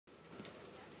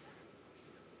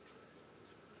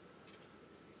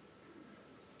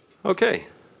Okay.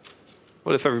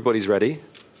 Well, if everybody's ready,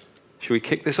 should we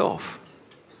kick this off?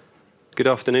 Good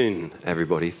afternoon,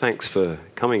 everybody. Thanks for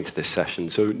coming to this session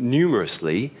so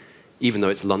numerously, even though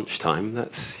it's lunchtime.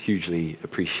 That's hugely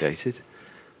appreciated.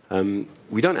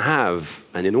 We don't have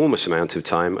an enormous amount of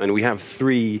time, and we have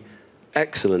three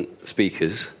excellent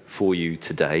speakers for you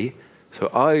today.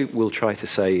 So I will try to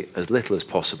say as little as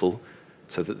possible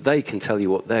so that they can tell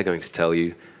you what they're going to tell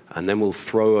you, and then we'll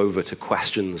throw over to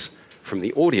questions from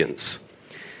the audience.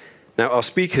 Now, our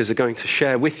speakers are going to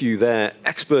share with you their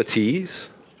expertise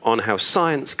on how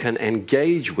science can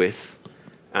engage with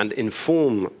and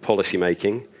inform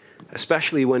policymaking,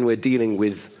 especially when we're dealing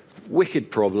with wicked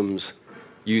problems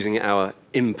using our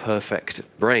imperfect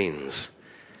brains.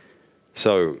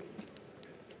 So,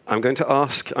 I'm going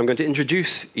to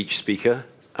introduce each speaker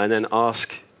and then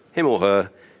ask him or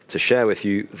her to share with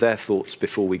you their thoughts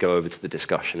before we go over to the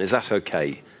discussion. Is that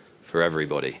okay for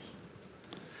everybody?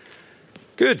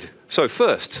 Good. So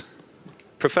first,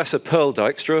 Professor Pearl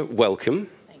Dijkstra, welcome.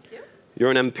 Thank you. You're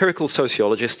an empirical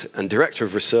sociologist and director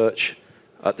of research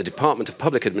at the Department of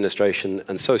Public Administration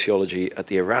and Sociology at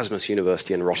the Erasmus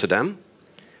University in Rotterdam.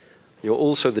 You're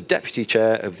also the deputy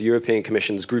chair of the European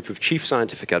Commission's group of chief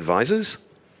scientific advisors,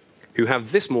 who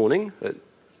have this morning at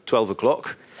 12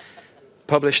 o'clock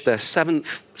published their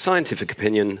 7th scientific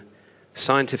opinion,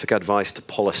 Scientific Advice to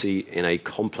Policy in a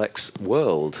Complex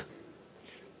World.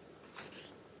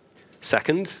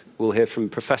 Second, we'll hear from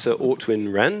Professor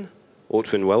Ortwin Ren.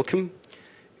 Ortwin, welcome.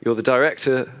 You're the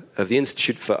director of the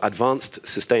Institute for Advanced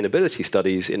Sustainability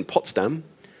Studies in Potsdam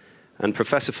and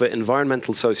professor for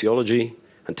environmental sociology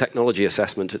and technology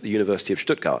assessment at the University of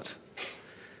Stuttgart.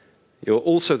 You're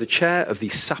also the chair of the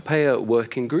SAPEA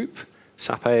working group.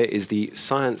 SAPEA is the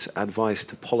Science Advice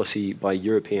to Policy by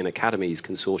European Academies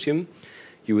Consortium.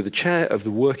 You were the chair of the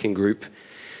working group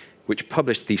which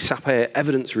published the SAPEA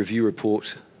Evidence Review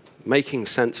Report, Making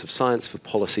Sense of Science for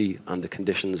Policy Under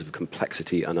Conditions of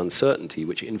Complexity and Uncertainty,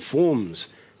 which informs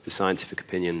the scientific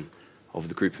opinion of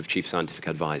the group of chief scientific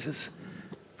advisors.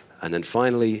 And then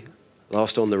finally,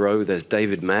 last on the row, there's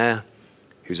David Mayer,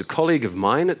 who's a colleague of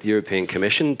mine at the European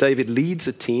Commission. David leads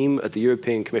a team at the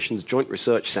European Commission's Joint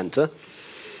Research Centre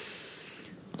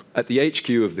at the HQ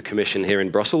of the Commission here in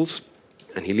Brussels,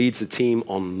 and he leads the team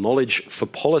on knowledge for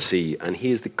policy, and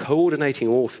he is the coordinating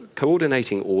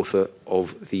author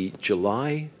of the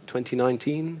July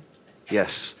 2019,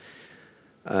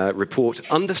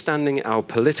 report, Understanding Our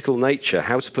Political Nature,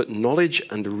 How to Put Knowledge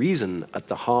and Reason at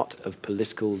the Heart of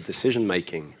Political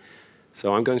Decision-Making.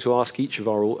 So I'm going to ask each of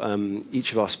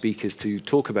our speakers to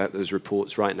talk about those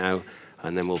reports right now,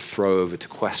 and then we'll throw over to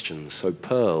questions. So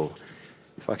Pearl,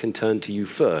 if I can turn to you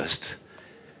first.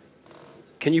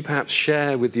 Can you perhaps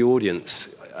share with the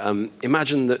audience,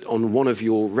 imagine that on one of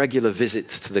your regular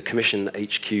visits to the Commission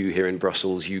HQ here in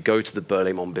Brussels, you go to the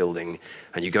Berlaymont building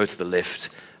and you go to the lift,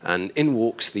 and in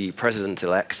walks the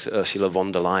President-elect Ursula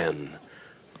von der Leyen,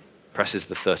 presses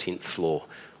the 13th floor.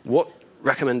 What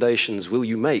recommendations will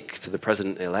you make to the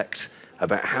President-elect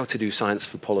about how to do science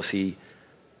for policy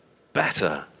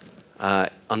better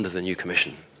under the new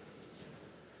Commission?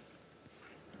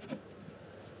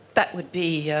 That would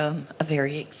be a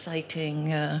very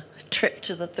exciting trip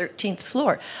to the 13th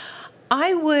floor.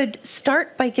 I would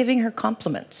start by giving her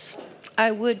compliments.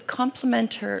 I would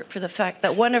compliment her for the fact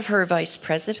that one of her vice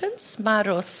presidents,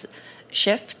 Maros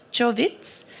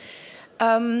Šefčovič,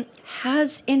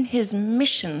 has in his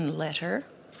mission letter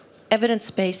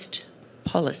evidence-based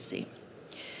policy.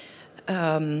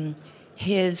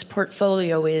 His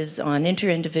portfolio is on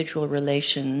interindividual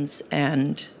relations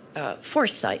and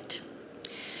foresight.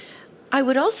 I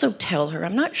would also tell her,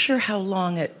 I'm not sure how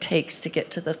long it takes to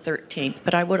get to the 13th,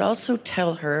 but I would also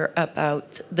tell her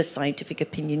about the scientific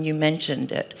opinion, you mentioned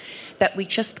it, that we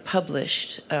just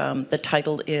published. The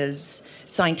title is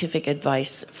Scientific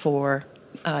Advice for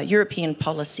European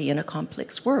Policy in a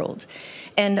Complex World.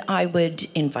 And I would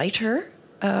invite her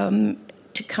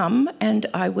to come, and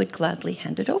I would gladly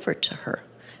hand it over to her.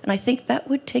 And I think that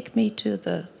would take me to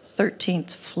the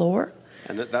 13th floor.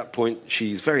 And at that point,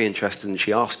 she's very interested, and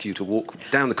she asks you to walk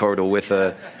down the corridor with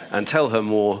her and tell her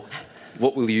more.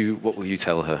 What will you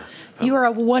tell her? You are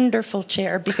a wonderful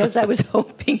chair, because I was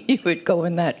hoping you would go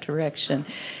in that direction.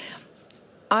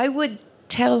 I would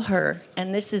tell her,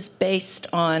 and this is based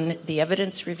on the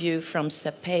evidence review from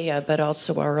SAPEA, but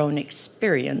also our own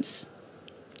experience,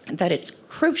 that it's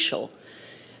crucial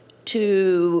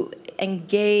to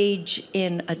engage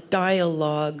in a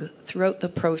dialogue throughout the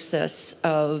process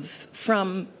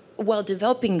while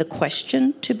developing the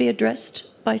question to be addressed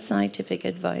by scientific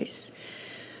advice,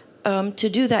 to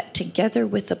do that together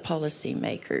with the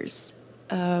policymakers.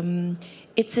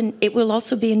 it will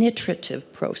also be an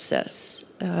iterative process,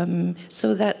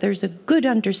 so that there's a good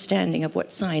understanding of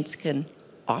what science can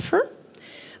offer,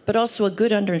 but also a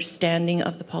good understanding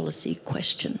of the policy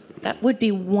question. That would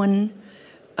be one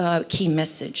key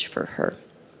message for her.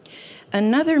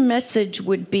 Another message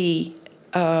would be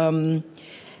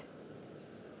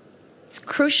it's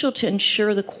crucial to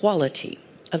ensure the quality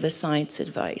of the science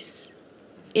advice.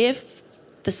 If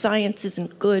the science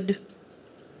isn't good,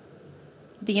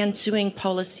 the ensuing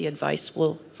policy advice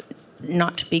will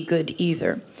not be good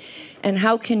either. And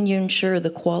how can you ensure the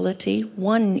quality?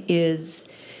 One is,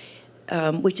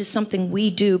 which is something we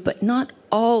do, but not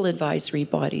all advisory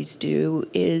bodies do,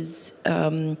 is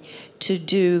to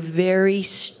do very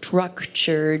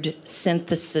structured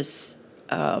synthesis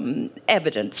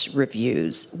evidence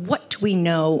reviews. What do we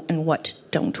know and what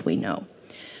don't we know?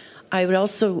 I would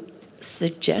also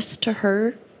suggest to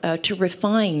her to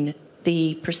refine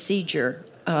the procedure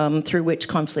through which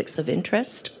conflicts of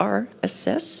interest are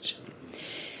assessed.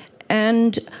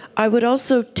 And I would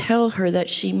also tell her that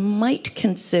she might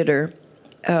consider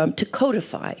to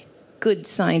codify good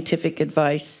scientific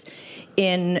advice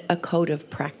in a code of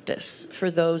practice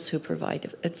for those who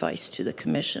provide advice to the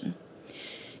Commission.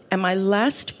 And my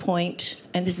last point,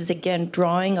 and this is again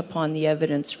drawing upon the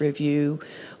evidence review,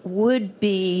 would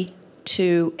be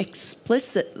to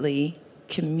explicitly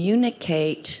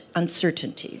communicate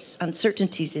uncertainties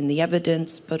in the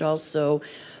evidence, but also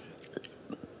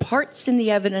parts in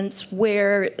the evidence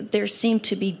where there seem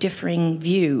to be differing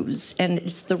views. And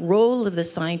it's the role of the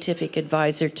scientific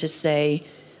advisor to say,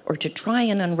 or to try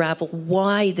and unravel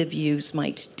why the views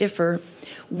might differ,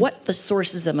 what the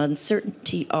sources of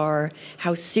uncertainty are,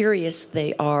 how serious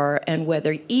they are, and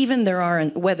whether there are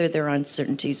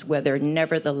uncertainties, whether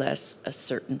nevertheless a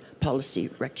certain policy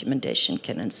recommendation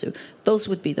can ensue. Those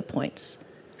would be the points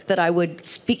that I would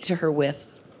speak to her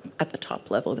with at the top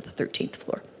level of the 13th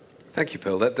floor. Thank you,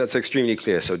 Pearl. That's extremely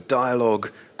clear. So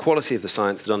dialogue, quality of the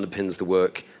science that underpins the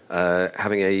work,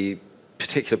 having a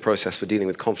particular process for dealing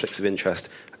with conflicts of interest,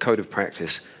 a code of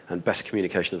practice, and better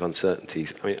communication of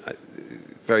uncertainties. I mean,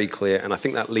 very clear, and I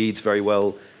think that leads very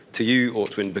well to you,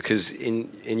 Ortwin, because in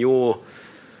your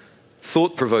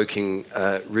thought-provoking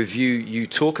review, you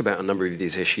talk about a number of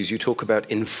these issues. You talk about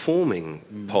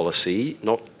informing policy,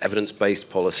 not evidence-based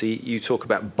policy. You talk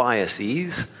about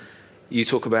biases. You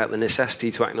talk about the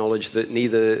necessity to acknowledge that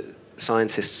neither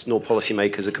scientists nor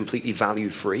policymakers are completely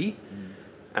value-free.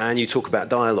 And you talk about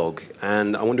dialogue.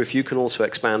 And I wonder if you can also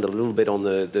expand a little bit on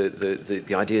the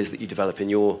ideas that you develop in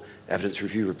your evidence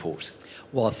review report.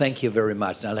 Well, thank you very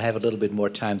much. And I'll have a little bit more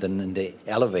time than in the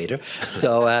elevator.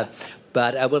 So,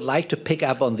 but I would like to pick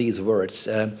up on these words.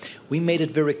 We made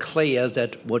it very clear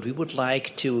that what we would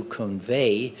like to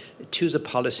convey to the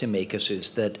policymakers is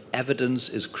that evidence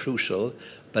is crucial,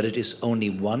 but it is only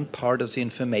one part of the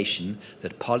information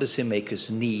that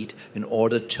policymakers need in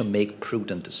order to make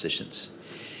prudent decisions.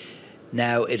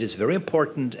 Now, it is very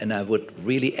important, and I would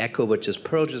really echo what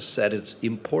Pearl just said, it's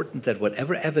important that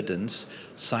whatever evidence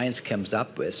science comes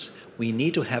up with, we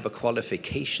need to have a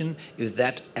qualification if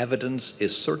that evidence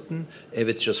is certain, if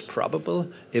it's just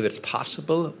probable, if it's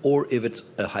possible, or if it's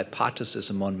a hypothesis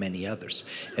among many others.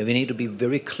 And we need to be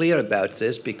very clear about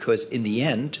this because in the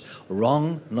end,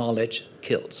 wrong knowledge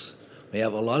kills. We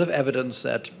have a lot of evidence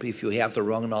that if you have the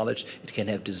wrong knowledge, it can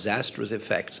have disastrous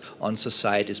effects on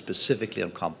society, specifically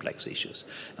on complex issues.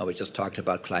 And we just talked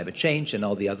about climate change and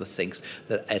all the other things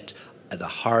that at the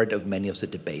heart of many of the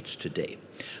debates today.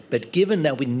 But given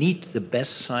that we need the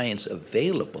best science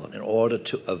available in order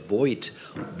to avoid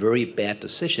very bad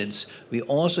decisions, we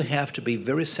also have to be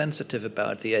very sensitive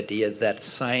about the idea that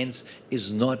science is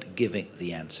not giving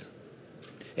the answer.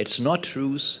 It's not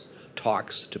truth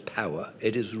talks to power.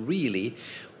 It is really,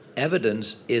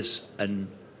 evidence is an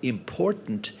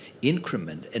important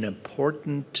increment, an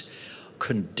important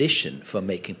condition for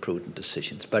making prudent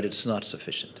decisions, but it's not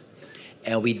sufficient.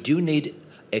 And we do need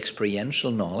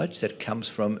experiential knowledge that comes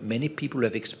from many people who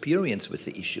have experience with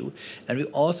the issue, and we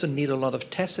also need a lot of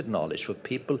tacit knowledge for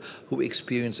people who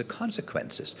experience the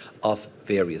consequences of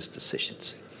various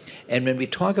decisions. And when we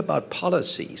talk about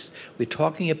policies, we're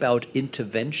talking about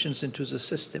interventions into the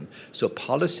system. So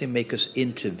policymakers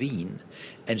intervene,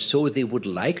 And so they would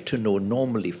like to know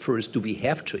normally first, do we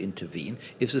have to intervene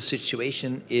if the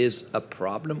situation is a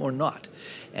problem or not?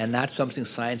 And that's something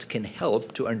science can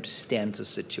help to understand the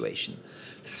situation.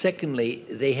 Secondly,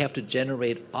 they have to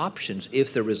generate options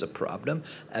if there is a problem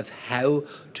of how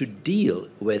to deal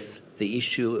with the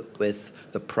issue, with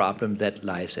the problem that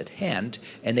lies at hand.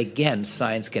 And again,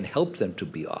 science can help them to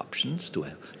be options, to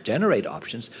generate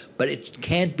options, but it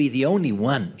can't be the only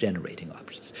one generating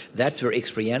options. That's where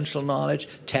experiential knowledge,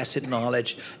 tacit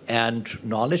knowledge, and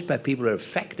knowledge by people who are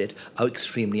affected are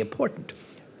extremely important.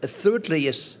 Thirdly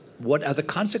is, what are the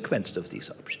consequences of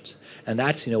these options? And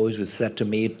that's, as was said to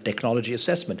me, technology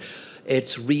assessment.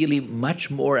 It's really much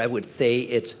more, I would say,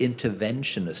 it's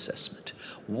intervention assessment.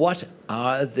 What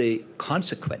are the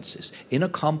consequences in a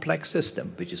complex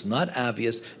system, which is not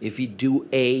obvious if we do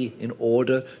A in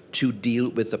order to deal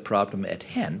with the problem at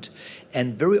hand?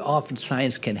 And very often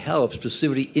science can help,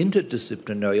 specifically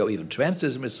interdisciplinary or even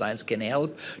transdisciplinary science can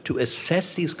help to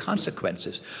assess these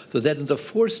consequences so that in the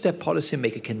fourth step,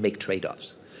 policymaker can make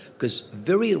trade-offs. Because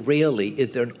very rarely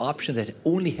is there an option that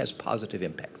only has positive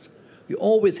impacts. You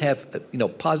always have,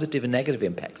 positive and negative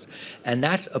impacts. And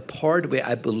that's a part where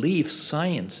I believe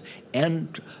science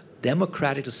and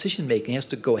democratic decision-making has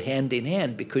to go hand in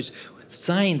hand, because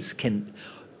science can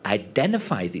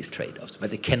identify these trade-offs,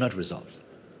 but they cannot resolve them.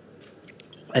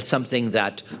 That's something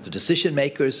that the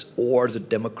decision-makers or the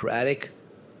democratic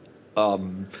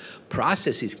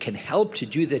processes can help to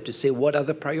do that, to say what are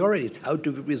the priorities, how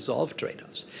do we resolve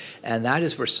trade-offs. And that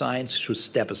is where science should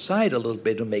step aside a little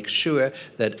bit to make sure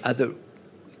that other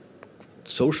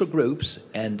social groups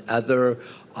and other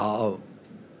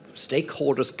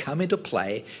stakeholders come into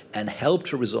play and help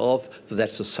to resolve so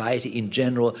that society in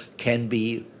general can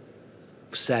be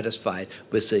satisfied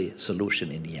with the solution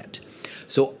in the end.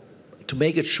 So to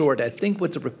make it short, I think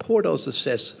what the report also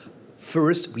says,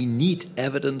 first, we need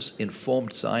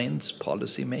evidence-informed science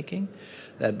policymaking.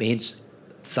 That means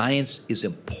science is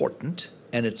important,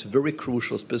 and it's very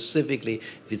crucial, specifically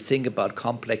if you think about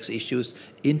complex issues.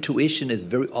 Intuition is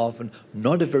very often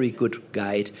not a very good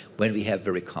guide when we have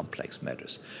very complex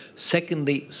matters.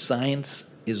 Secondly, science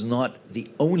is not the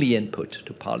only input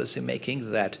to policymaking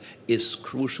that is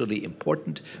crucially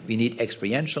important. We need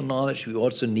experiential knowledge. We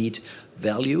also need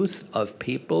values of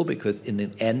people, because in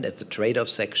the end, at the trade-off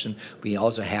section, we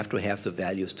also have to have the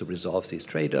values to resolve these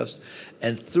trade-offs.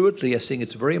 And thirdly, I think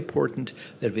it's very important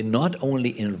that we not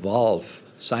only involve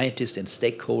scientists and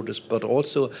stakeholders, but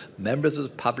also members of the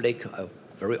public. I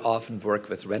very often work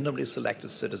with randomly selected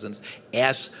citizens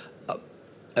as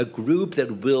a group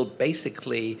that will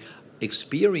basically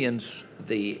experience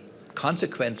the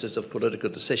consequences of political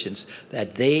decisions,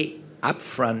 that they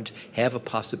upfront have a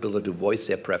possibility to voice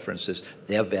their preferences,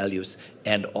 their values,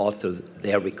 and also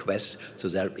their requests, so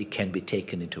that it can be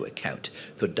taken into account.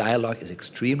 So dialogue is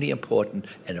extremely important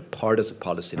and a part of the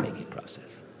policymaking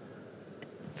process.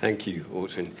 Thank you,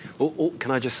 Ortwin.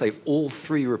 Can I just say, all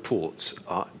three reports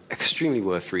are extremely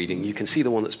worth reading. You can see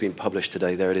the one that's been published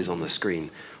today. There it is on the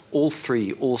screen. All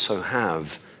three also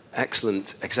have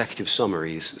excellent executive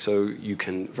summaries, so you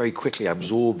can very quickly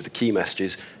absorb the key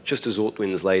messages, just as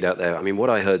Ortwin's laid out there. I mean, what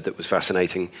I heard that was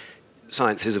fascinating,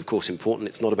 science is, of course, important.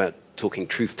 It's not about talking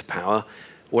truth to power.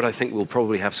 What I think we'll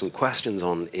probably have some questions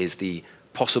on is the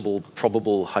possible,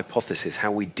 probable hypothesis,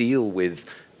 how we deal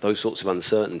with those sorts of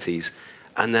uncertainties.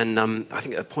 And then I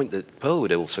think a point that Pearl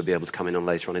would also be able to come in on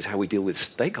later on is how we deal with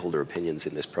stakeholder opinions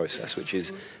in this process, which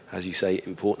is, as you say,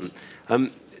 important.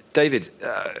 David,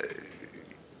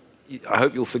 I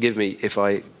hope you'll forgive me if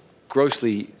I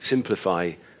grossly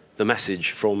simplify the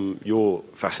message from your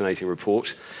fascinating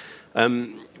report.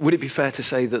 Would it be fair to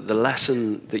say that the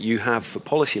lesson that you have for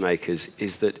policymakers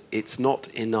is that it's not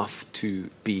enough to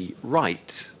be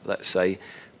right, let's say,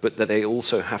 but that they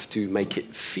also have to make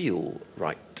it feel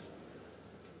right?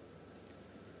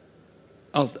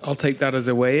 I'll take that as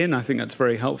a way in. I think that's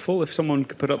very helpful. If someone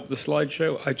could put up the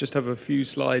slideshow, I just have a few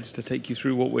slides to take you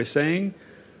through what we're saying.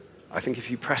 I think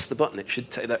if you press the button, it should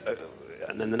take that,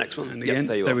 and then the next one. And again,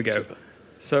 yep, there we go. Super.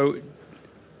 So,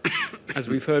 as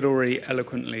we've heard already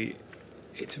eloquently,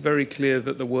 it's very clear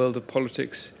that the world of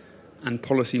politics and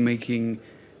policy making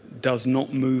does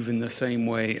not move in the same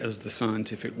way as the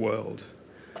scientific world.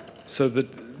 So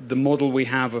that the model we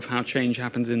have of how change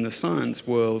happens in the science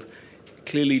world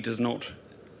clearly does not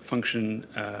function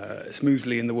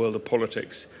smoothly in the world of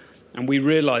politics. And we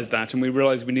realized that, and we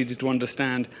realized we needed to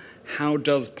understand, how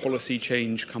does policy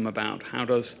change come about? How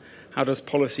does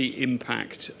policy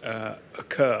impact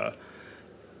occur?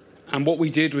 And what we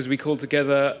did was we called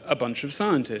together a bunch of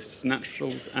scientists,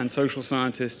 natural and social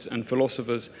scientists and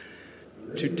philosophers,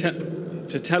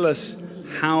 to tell us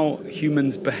how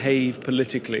humans behave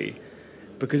politically.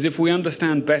 Because if we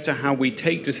understand better how we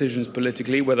take decisions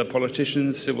politically, whether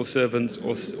politicians, civil servants,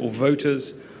 or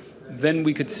voters, then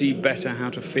we could see better how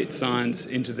to fit science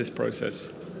into this process.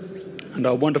 And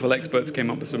our wonderful experts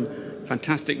came up with some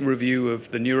fantastic review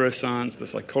of the neuroscience, the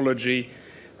psychology,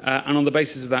 and on the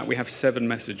basis of that, we have 7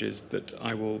 messages that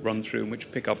I will run through, and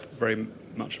which pick up very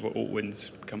much of what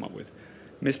Ortwin's come up with.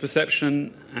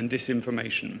 Misperception and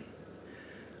disinformation.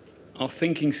 Our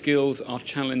thinking skills are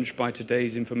challenged by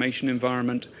today's information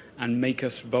environment and make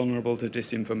us vulnerable to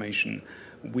disinformation.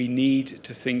 We need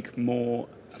to think more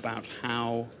about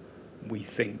how we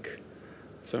think.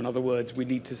 So in other words, we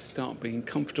need to start being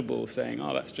comfortable saying,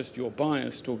 oh, that's just your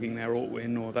bias talking there,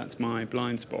 Ortwin, or that's my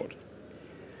blind spot.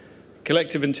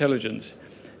 Collective intelligence.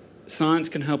 Science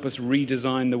can help us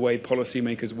redesign the way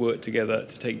policymakers work together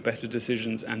to take better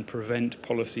decisions and prevent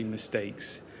policy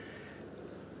mistakes.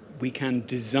 We can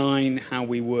design how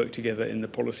we work together in the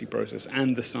policy process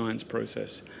and the science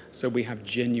process, so we have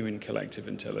genuine collective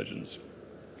intelligence.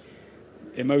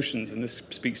 Emotions, and this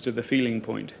speaks to the feeling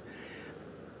point.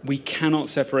 We cannot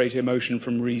separate emotion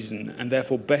from reason, and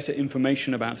therefore better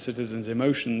information about citizens'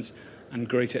 emotions and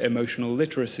greater emotional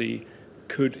literacy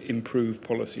could improve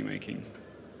policymaking.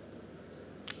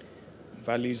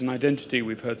 Values and identity,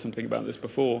 we've heard something about this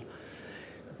before.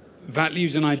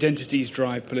 Values and identities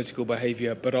drive political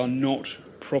behavior, but are not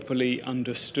properly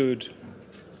understood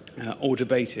or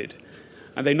debated.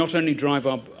 And they not only drive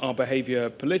our behavior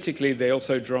politically, they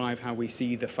also drive how we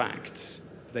see the facts.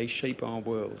 They shape our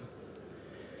world.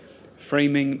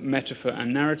 Framing, metaphor,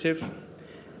 and narrative.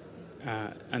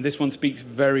 And this one speaks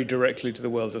very directly to the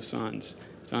worlds of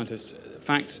scientists.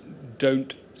 Facts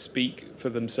don't speak for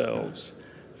themselves.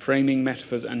 Framing,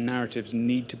 metaphors, and narratives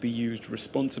need to be used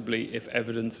responsibly if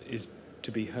evidence is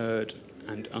to be heard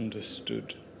and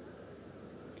understood.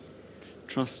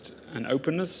 Trust and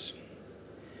openness.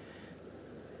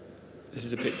 This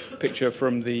is a picture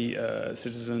from the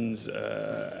Citizens'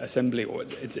 Assembly, or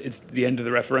it's the end of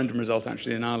the referendum result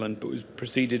actually in Ireland, but was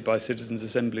preceded by citizens'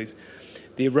 assemblies.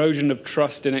 The erosion of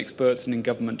trust in experts and in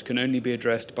government can only be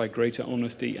addressed by greater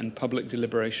honesty and public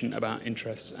deliberation about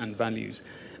interests and values.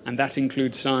 And that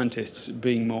includes scientists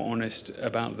being more honest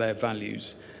about their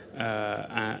values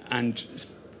and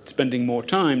spending more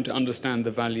time to understand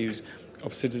the values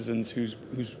of citizens whose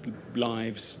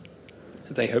lives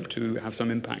they hope to have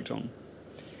some impact on.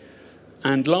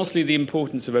 And lastly, the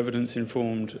importance of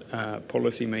evidence-informed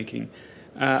policy making.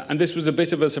 And this was a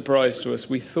bit of a surprise to us.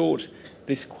 We thought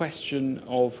this question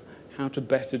of how to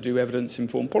better do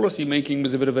evidence-informed policy making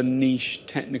was a bit of a niche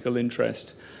technical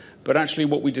interest. But actually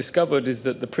what we discovered is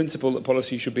that the principle that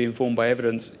policy should be informed by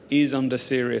evidence is under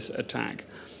serious attack.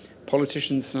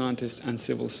 Politicians, scientists, and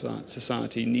civil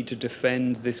society need to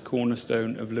defend this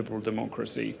cornerstone of liberal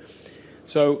democracy.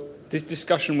 So this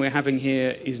discussion we're having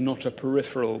here is not a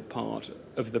peripheral part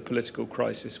of the political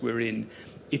crisis we're in.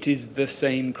 It is the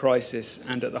same crisis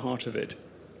and at the heart of it.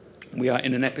 We are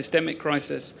in an epistemic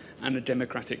crisis and a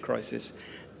democratic crisis.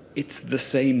 It's the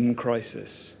same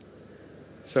crisis.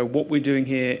 So what we're doing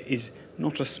here is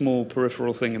not a small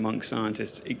peripheral thing amongst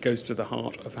scientists. It goes to the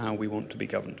heart of how we want to be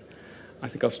governed. I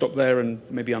think I'll stop there and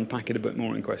maybe unpack it a bit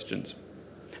more in questions.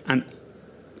 And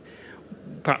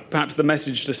perhaps the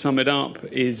message to sum it up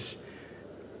is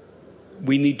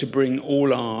we need to bring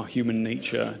all our human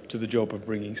nature to the job of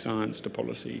bringing science to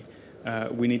policy.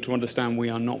 We need to understand we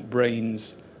are not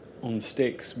brains on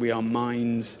sticks. We are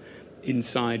minds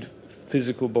inside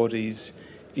physical bodies,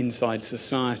 inside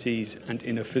societies and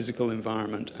in a physical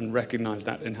environment, and recognize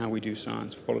that in how we do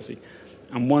science for policy.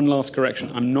 And one last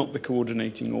correction, I'm not the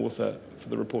coordinating author for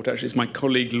the report. Actually, it's my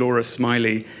colleague Laura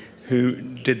Smiley who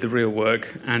did the real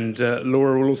work, and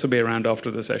Laura will also be around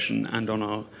after the session and on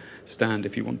our stand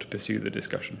if you want to pursue the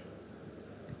discussion.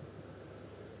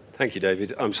 Thank you,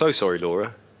 David. I'm so sorry,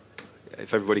 Laura.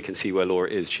 If everybody can see where Laura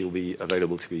is, she'll be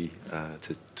available to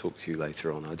talk to you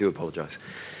later on. I do apologize.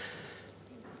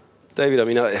 David, I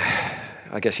mean,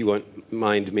 I guess you won't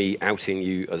mind me outing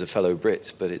you as a fellow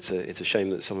Brit, but it's a shame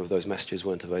that some of those messages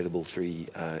weren't available 3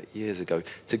 years ago.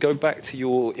 To go back to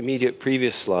your immediate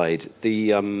previous slide,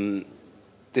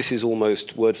 this is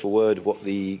almost word for word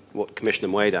what Commissioner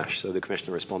Moedash, so the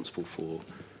commissioner responsible for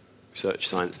research,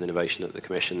 science and innovation at the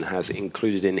Commission, has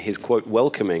included in his quote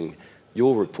welcoming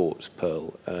your report,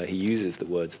 Pearl. He uses the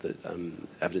words that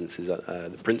evidence is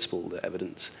the principle that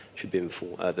evidence should be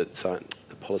informed,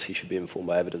 the policy should be informed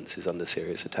by evidence is under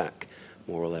serious attack,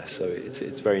 more or less. So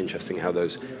it's very interesting how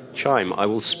those chime. I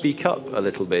will speak up a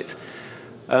little bit.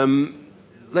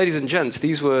 Ladies and gents,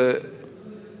 these were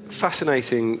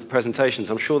fascinating presentations.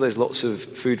 I'm sure there's lots of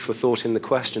food for thought in the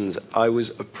questions. I was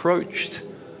approached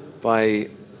by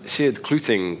Sierd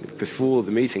Kluting before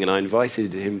the meeting, and I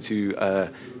invited him to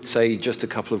say just a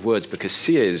couple of words, because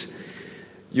Sierd,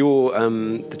 you're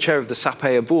the chair of the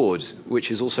SAPEA board, which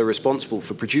is also responsible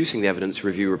for producing the evidence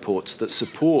review reports that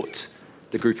support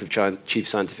the group of chief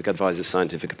scientific advisors'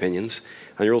 scientific opinions,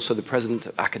 and you're also the president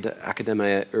of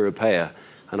Academia Europaea.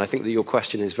 And I think that your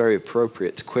question is very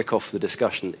appropriate to kick off the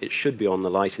discussion. It should be on. The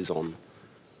light is on.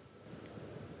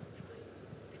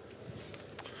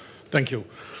 Thank you.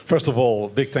 First of all,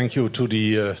 big thank you to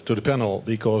the panel,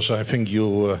 because I think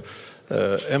you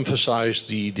emphasized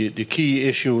the key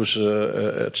issues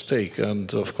at stake.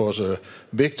 And of course, a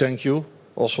big thank you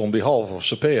also on behalf of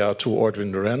SAPEA to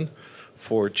Ortwin Ren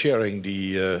for chairing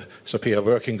the SAPEA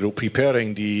working group,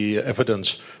 preparing the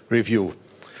evidence review.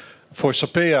 For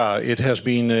SAPEA, it has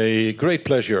been a great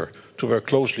pleasure to work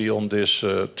closely on this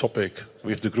topic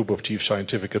with the group of chief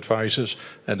scientific advisors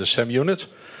and the SEM unit.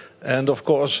 And of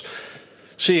course,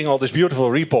 seeing all these beautiful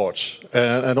reports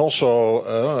and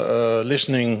also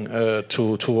listening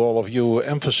to all of you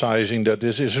emphasizing that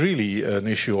this is really an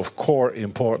issue of core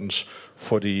importance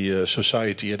for the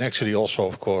society, and actually also,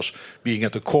 of course, being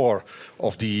at the core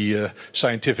of the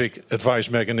scientific advice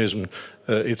mechanism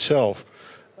itself.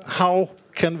 How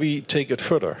can we take it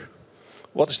further?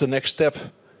 What is the next step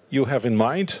you have in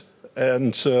mind?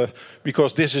 And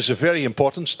because this is a very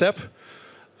important step,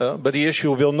 but the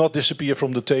issue will not disappear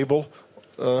from the table.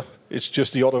 It's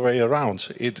just the other way around.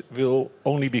 It will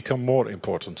only become more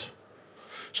important.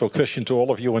 So question to all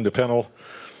of you in the panel,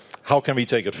 how can we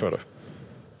take it further?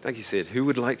 Thank you, Sid. Who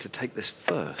would like to take this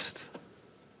first?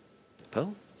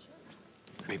 Pearl?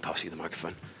 Let me pass you the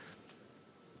microphone.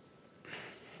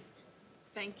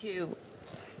 Thank you.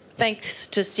 Thanks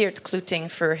to Sierd Kluting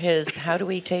for his how do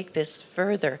we take this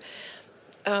further.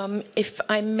 If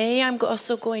I may, I'm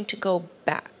also going to go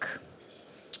back.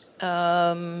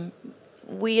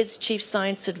 We as chief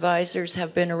science advisors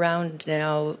have been around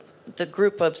now, the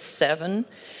group of 7,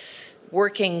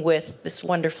 working with this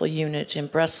wonderful unit in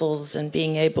Brussels and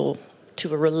being able to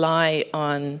rely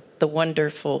on the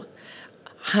wonderful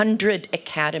 100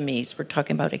 academies. We're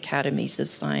talking about academies of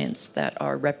science that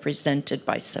are represented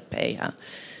by SAPEA.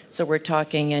 So we're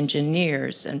talking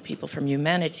engineers and people from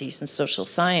humanities and social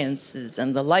sciences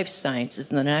and the life sciences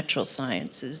and the natural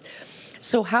sciences.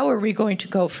 So how are we going to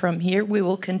go from here? We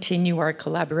will continue our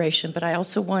collaboration, but I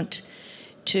also want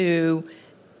to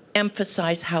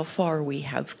emphasize how far we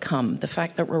have come, the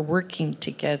fact that we're working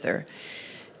together.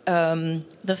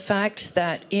 The fact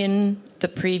that in the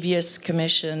previous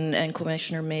commission, and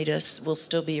Commissioner Matus will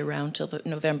still be around till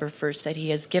November 1st, that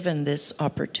he has given this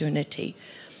opportunity.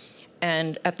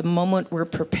 And at the moment, we're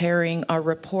preparing our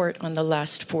report on the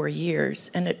last 4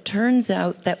 years. And it turns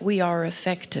out that we are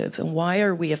effective. And why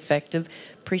are we effective?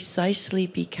 Precisely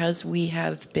because we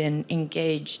have been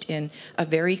engaged in a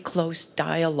very close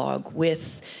dialogue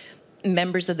with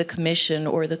members of the Commission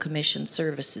or the Commission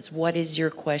services. What is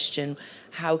your question?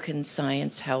 How can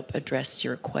science help address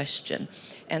your question?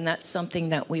 And that's something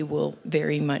that we will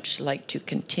very much like to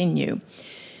continue.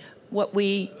 What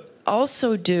we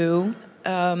also do,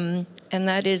 and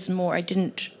that is more, I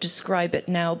didn't describe it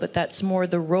now, but that's more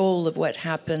the role of what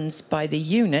happens by the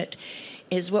unit,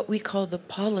 is what we call the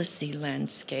policy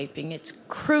landscaping. It's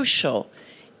crucial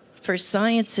for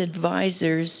science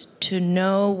advisors to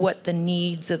know what the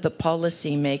needs of the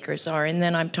policymakers are. And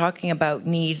then I'm talking about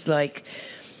needs like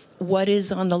what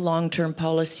is on the long-term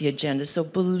policy agenda. So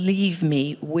believe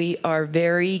me, we are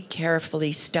very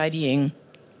carefully studying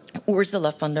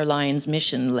Ursula von der Leyen's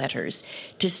mission letters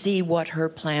to see what her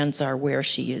plans are, where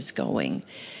she is going,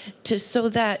 so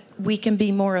that we can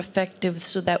be more effective,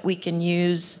 so that we can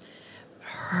use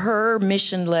her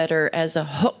mission letter as a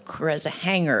hook or as a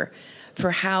hanger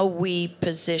for how we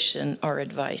position our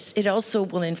advice. It also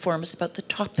will inform us about the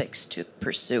topics to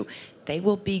pursue. They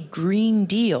will be Green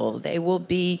Deal, they will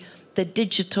be the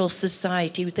digital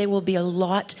society, they will be a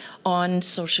lot on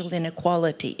social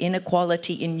inequality,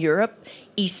 inequality in Europe,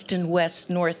 East and West,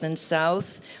 North and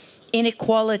South,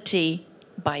 inequality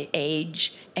by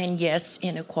age, and yes,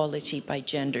 inequality by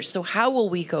gender. So how will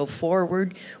we go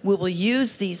forward? We will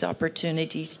use these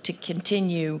opportunities to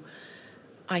continue,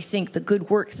 I think, the good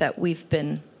work that we've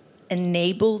been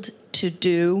enabled to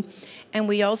do. And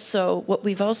we also, what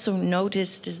we've also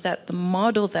noticed is that the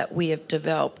model that we have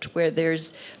developed, where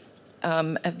there's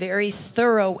a very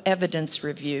thorough evidence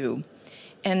review,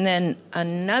 and then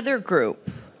another group,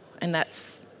 and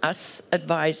that's us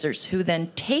advisors, who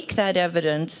then take that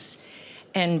evidence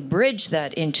and bridge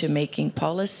that into making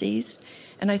policies.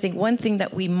 And I think one thing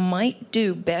that we might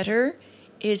do better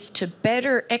is to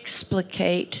better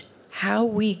explicate how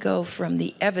we go from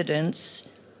the evidence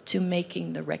to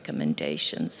making the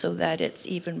recommendations so that it's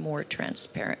even more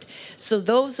transparent. So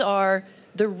those are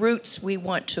the routes we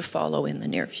want to follow in the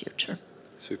near future.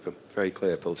 Super, very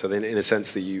clear, Paul. So then in a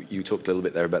sense that you talked a little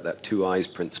bit there about that two eyes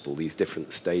principle, these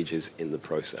different stages in the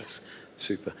process.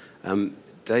 Super.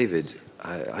 David,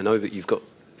 I know that you've got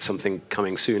something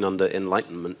coming soon under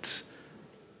enlightenment.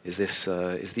 Are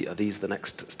these the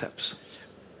next steps?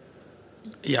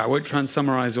 Yeah, I won't try and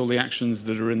summarize all the actions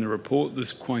that are in the report.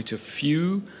 There's quite a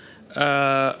few.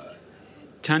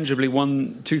 Tangibly,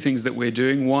 two things that we're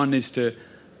doing. One is to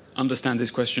understand this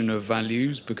question of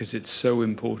values because it's so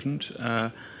important.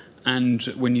 And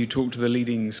when you talk to the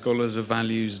leading scholars of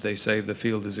values, they say the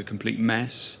field is a complete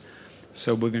mess.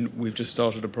 So we've just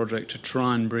started a project to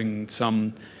try and bring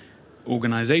some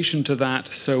organization to that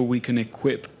so we can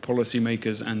equip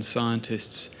policymakers and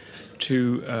scientists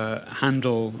to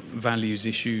handle values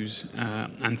issues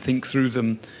and think through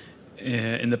them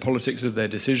in the politics of their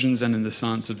decisions and in the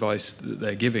science advice that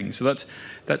they're giving. So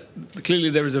that clearly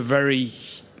there is a very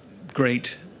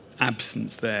great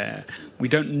absence there. We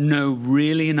don't know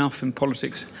really enough in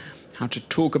politics how to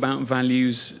talk about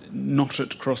values, not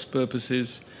at cross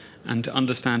purposes, and to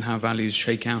understand how values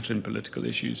shake out in political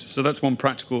issues. So that's one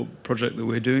practical project that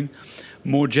we're doing.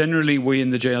 More generally, we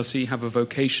in the JRC have a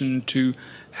vocation to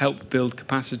help build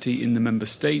capacity in the member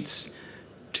states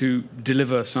to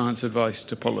deliver science advice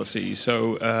to policy.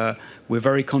 So we're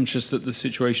very conscious that the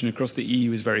situation across the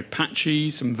EU is very patchy,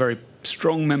 some very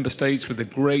strong member states with a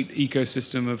great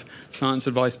ecosystem of science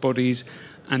advice bodies,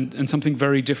 and something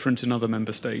very different in other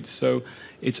member states. So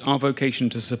it's our vocation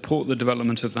to support the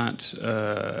development of that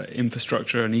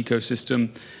infrastructure and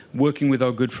ecosystem, working with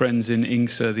our good friends in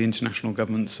INGSA, the International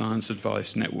Government Science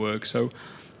Advice Network. So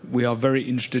we are very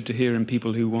interested to hear from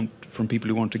people who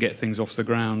want to get things off the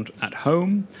ground at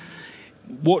home.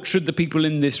 What should the people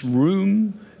in this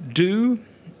room do?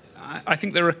 I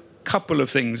think there are a couple of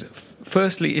things.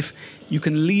 Firstly, if you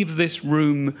can leave this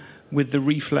room with the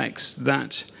reflex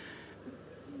that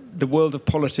the world of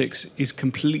politics is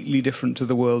completely different to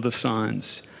the world of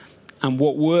science. And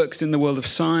what works in the world of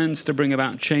science to bring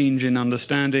about change in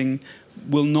understanding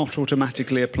will not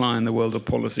automatically apply in the world of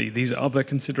policy. These other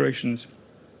considerations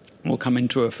will come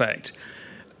into effect.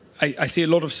 I see a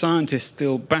lot of scientists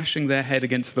still bashing their head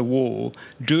against the wall,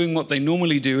 doing what they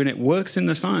normally do, and it works in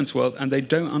the science world, and they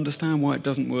don't understand why it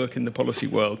doesn't work in the policy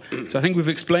world. So I think we've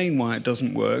explained why it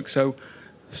doesn't work. So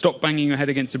stop banging your head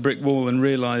against a brick wall and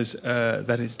realize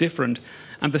that it's different.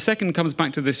 And the second comes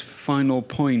back to this final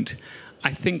point.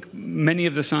 I think many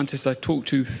of the scientists I talk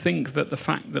to think that the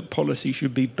fact that policy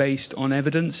should be based on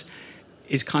evidence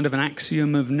is kind of an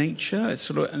axiom of nature.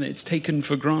 And it's taken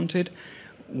for granted.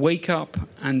 Wake up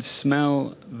and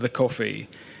smell the coffee.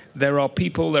 There are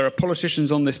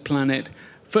politicians on this planet.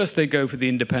 First they go for the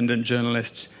independent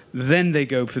journalists, then they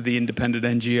go for the independent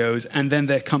NGOs, and then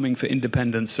they're coming for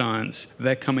independent science.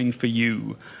 They're coming for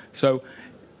you. So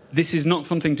this is not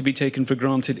something to be taken for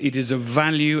granted. It is a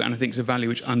value, and I think it's a value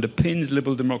which underpins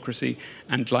liberal democracy.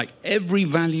 And like every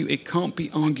value, it can't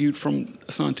be argued from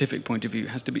a scientific point of view. It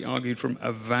has to be argued from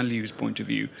a values point of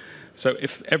view. So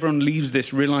if everyone leaves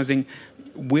this realizing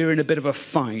we're in a bit of a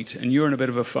fight, and you're in a bit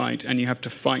of a fight, and you have to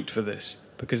fight for this,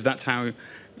 because that's how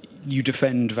you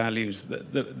defend values.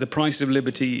 The price of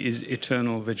liberty is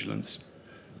eternal vigilance.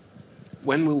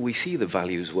 When will we see the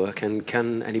values work, and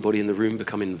can anybody in the room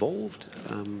become involved?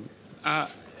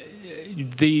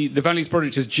 The Values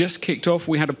Project has just kicked off.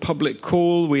 We had a public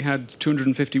call. We had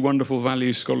 250 wonderful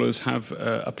values scholars have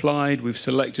applied. We've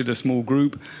selected a small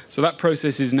group. So that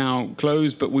process is now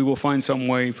closed, but we will find some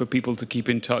way for people to keep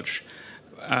in touch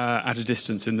at a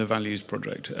distance in the Values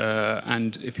Project.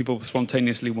 And if people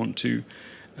spontaneously want to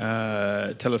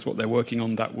tell us what they're working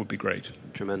on, that would be great.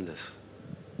 Tremendous.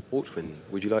 Ortwin,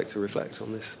 would you like to reflect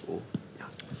on this? Or,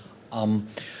 yeah.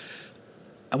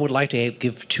 I would like to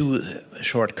give two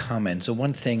short comments. So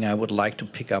one thing I would like to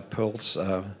pick up Pearl's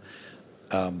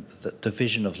the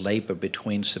division of labor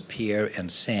between Sapir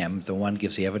and Sam. The one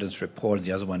gives the evidence report, and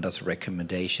the other one does the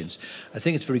recommendations. I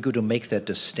think it's very good to make that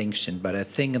distinction, but I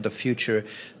think in the future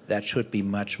that should be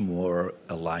much more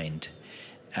aligned.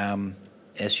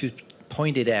 As you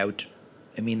pointed out,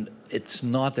 I mean, it's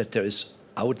not that there is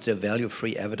out there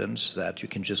value-free evidence that you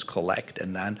can just collect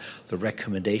and then the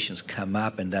recommendations come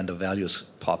up and then the values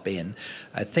pop in.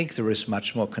 I think there is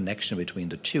much more connection between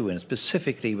the two, and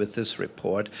specifically with this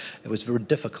report, it was very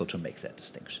difficult to make that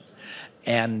distinction.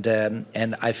 And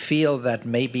I feel that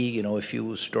maybe, you know, if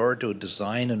you start to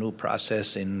design a new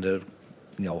process in the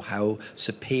how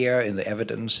Sapir in the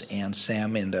evidence and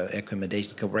Sam in the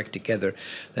recommendation can work together,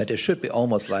 that there should be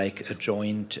almost like a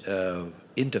joint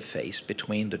interface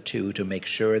between the two to make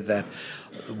sure that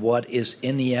what is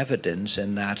in the evidence,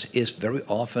 and that is very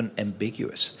often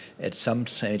ambiguous.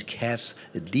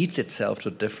 It leads itself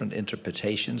to different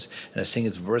interpretations, and I think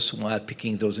it's worthwhile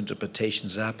picking those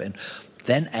interpretations up and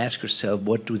then ask yourself,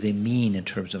 what do they mean in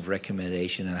terms of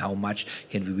recommendation, and how much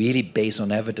can we really base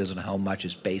on evidence, and how much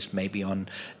is based maybe on,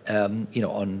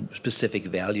 on specific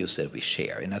values that we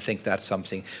share. And I think that's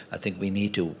something I think we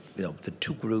need to, the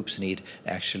two groups need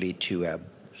actually to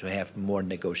have more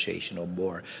negotiation or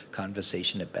more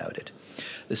conversation about it.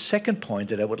 The second point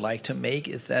that I would like to make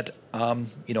is that,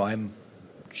 I'm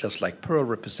just like Pearl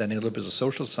representing a little bit of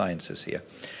social sciences here.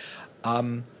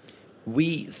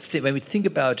 When we think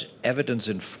about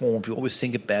evidence-informed, we always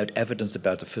think about evidence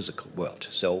about the physical world.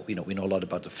 So, we know a lot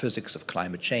about the physics of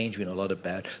climate change. We know a lot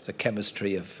about the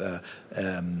chemistry of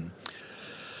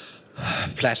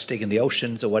plastic in the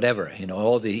oceans or whatever,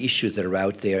 all the issues that are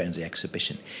out there in the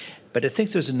exhibition. But I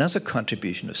think there's another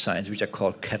contribution of science which I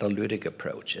call catalytic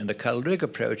approach. And the catalytic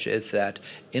approach is that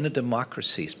in a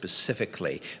democracy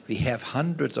specifically, we have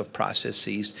hundreds of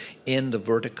processes in the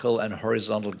vertical and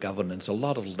horizontal governance, a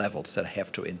lot of levels that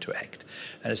have to interact.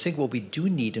 And I think what we do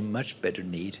need, and much better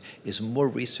need, is more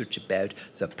research about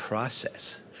the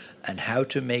process and how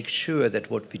to make sure that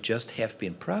what we just have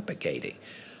been propagating,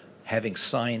 having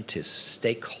scientists,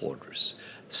 stakeholders,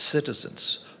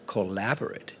 citizens,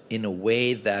 collaborate in a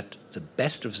way that the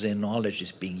best of their knowledge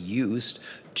is being used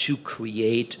to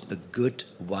create a good,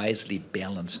 wisely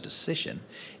balanced decision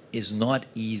is not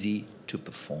easy to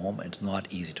perform and not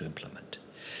easy to implement.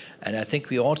 And I think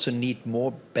we also need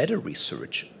better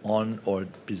research on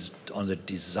the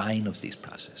design of these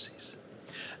processes.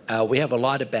 We have a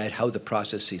lot about how the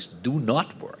processes do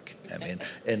not work.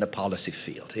 In the policy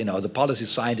field. The policy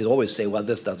scientists always say, well,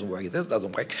 this doesn't work, this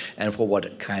doesn't work, and for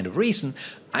what kind of reason.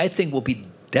 I think what we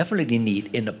definitely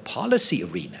need in the policy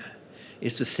arena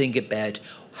is to think about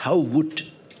how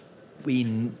would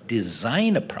we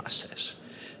design a process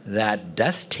that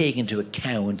does take into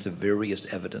account the various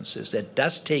evidences, that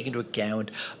does take into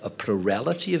account a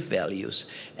plurality of values,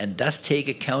 and does take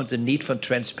account the need for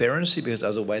transparency, because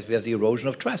otherwise we have the erosion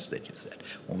of trust that you said,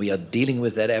 when we are dealing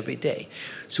with that every day.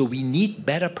 So we need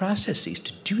better processes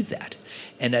to do that.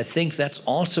 And I think that's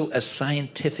also a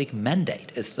scientific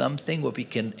mandate. It's something what we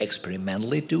can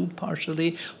experimentally do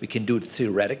partially. We can do it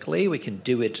theoretically. We can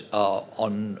do it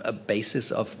on a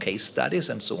basis of case studies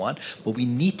and so on. But we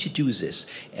need to do this.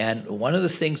 And one of the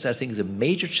things I think is a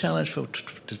major challenge for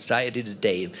society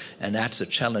today, and that's a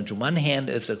challenge on one hand,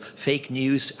 is that fake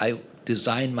news, I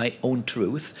design my own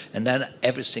truth, and then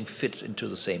everything fits into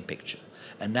the same picture.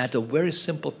 And that's a very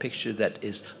simple picture that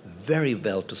is very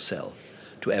well to sell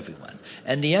to everyone.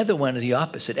 And the other one is the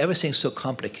opposite. Everything's so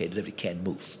complicated that we can't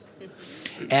move.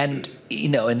 And,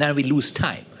 and now we lose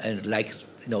time. And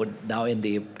now in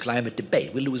the climate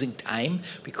debate, we're losing time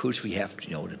because we have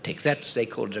to take that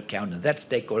stakeholder account and that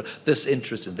stakeholder, this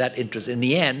interest and that interest. In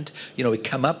the end, we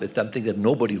come up with something that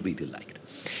nobody really liked.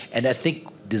 And I think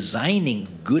designing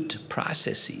good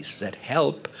processes that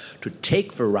help to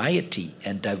take variety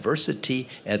and diversity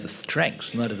as a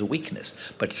strength, not as a weakness,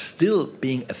 but still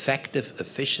being effective,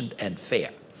 efficient, and fair.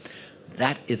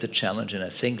 That is a challenge, and I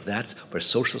think that's where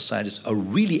social scientists are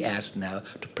really asked now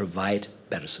to provide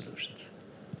better solutions.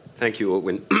 Thank you,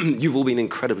 Ortwin. You've all been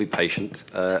incredibly patient.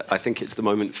 I think it's the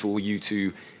moment for you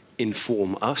to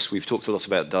inform us. We've talked a lot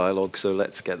about dialogue, so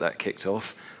let's get that kicked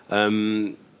off.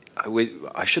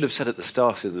 I should have said at the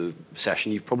start of the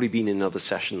session, you've probably been in other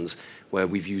sessions where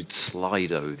we've used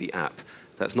Slido, the app.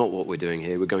 That's not what we're doing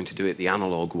here. We're going to do it the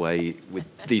analog way with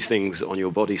these things on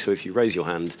your body. So if you raise your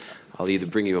hand, I'll either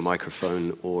bring you a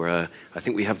microphone or I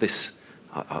think we have this.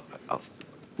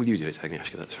 Will you do it,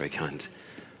 Agnieszka? That's very kind.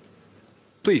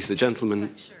 Please, the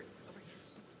gentleman.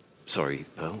 Sorry,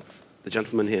 Pearl. The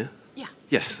gentleman here? Yeah.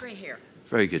 Yes. Grey hair.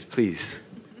 Very good. Please.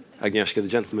 Agnieszka, the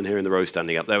gentleman here in the row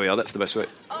standing up. There we are. That's the best way.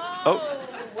 Oh.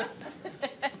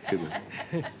 Good man.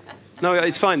 No,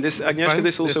 it's fine. Agnieszka,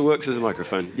 this also works as a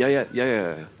microphone.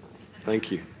 Yeah.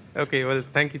 Thank you. Okay, well,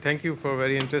 thank you for a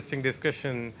very interesting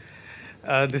discussion.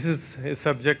 This is a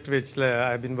subject which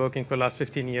I've been working for the last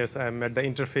 15 years. I'm at the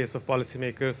interface of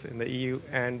policymakers in the EU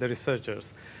and the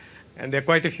researchers. And there are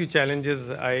quite a few challenges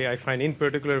I find, in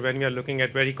particular, when we are looking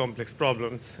at very complex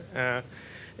problems.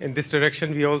 In this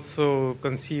direction, we also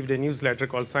conceived a newsletter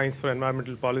called Science for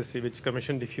Environmental Policy, which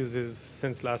Commission diffuses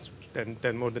since last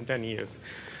more than 10 years.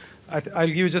 I'll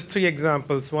give you just 3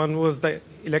 examples. One was the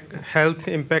health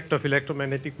impact of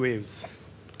electromagnetic waves.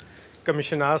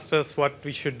 Commission asked us what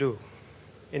we should do.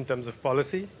 in terms of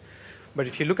policy. But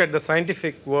if you look at the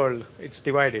scientific world, it's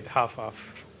divided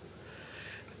half-half.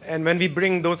 And when we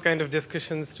bring those kind of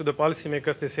discussions to the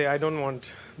policymakers, they say, I don't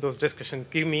want those discussions.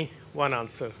 Give me one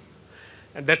answer.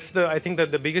 And that's I think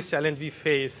that the biggest challenge we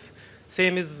face.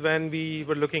 Same is when we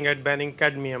were looking at banning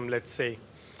cadmium, let's say.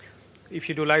 If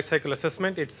you do life cycle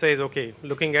assessment, it says, okay,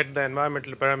 looking at the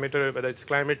environmental parameter, whether it's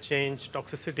climate change,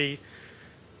 toxicity,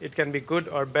 it can be good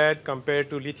or bad compared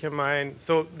to lithium ion.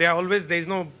 So there's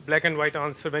no black and white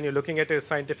answer when you're looking at a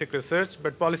scientific research,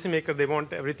 but policymakers, they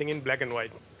want everything in black and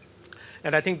white.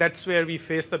 And I think that's where we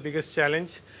face the biggest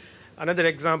challenge. Another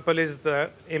example is the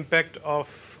impact of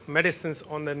medicines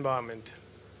on the environment.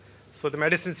 So the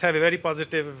medicines have a very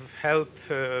positive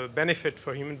health benefit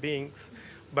for human beings.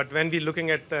 But when we're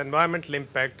looking at the environmental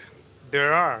impact,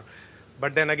 there are.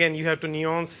 But then again, you have to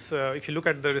nuance. If you look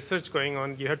at the research going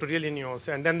on, you have to really nuance.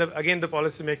 And then again, the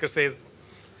policymaker says,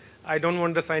 I don't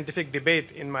want the scientific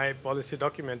debate in my policy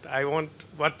document. I want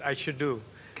what I should do.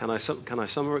 Can I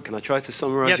try to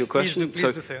summarize yes, your question?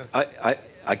 Please do say.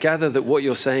 I gather that what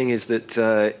you're saying is that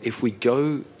if we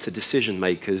go to decision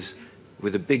makers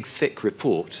with a big, thick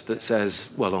report that says,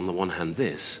 well, on the one hand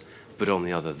this, but on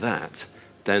the other that,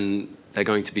 then they're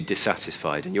going to be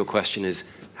dissatisfied. And your question is,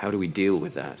 how do we deal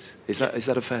with that? Is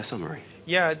that a fair summary?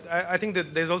 Yeah, I think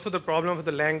that there's also the problem of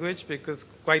the language, because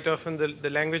quite often the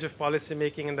language of policy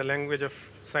making and the language of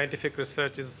scientific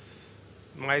research is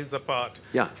miles apart.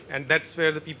 Yeah. And that's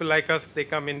where the people like us, they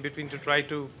come in between to try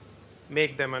to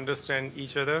make them understand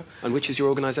each other. And which is your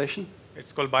organization?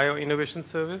 It's called Bio-Innovation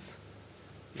Service.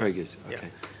 Very good, okay.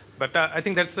 Yeah. But I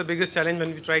think that's the biggest challenge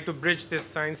when we try to bridge this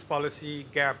science policy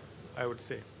gap, I would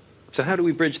say. So how do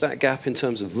we bridge that gap in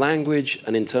terms of language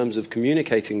and in terms of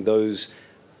communicating those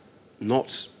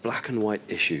not black and white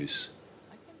issues?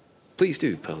 Please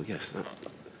do, Pearl, yes.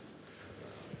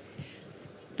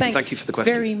 Thanks Thank you for the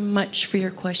question. very much for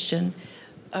your question.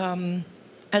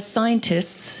 As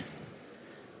scientists,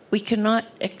 we cannot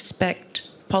expect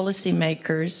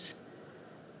policymakers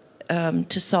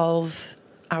to solve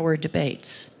our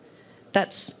debates.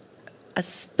 That's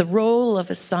the role of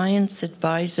a science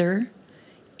advisor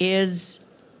is,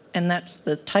 and that's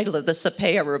the title of the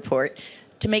Sapea report,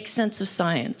 to make sense of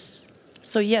science.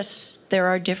 So yes, there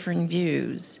are differing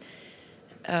views.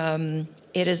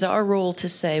 It is our role to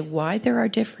say why there are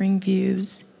differing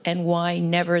views and why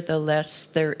nevertheless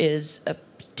there is a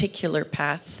particular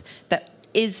path that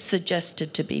is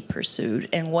suggested to be pursued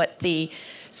and what the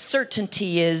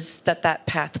certainty is that that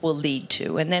path will lead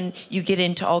to. And then you get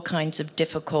into all kinds of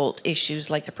difficult issues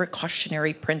like the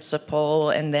precautionary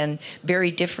principle, and then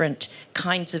very different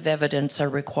kinds of evidence are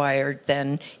required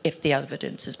than if the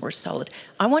evidence is more solid.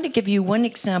 I want to give you one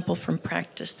example from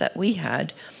practice that we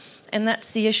had, and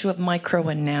that's the issue of micro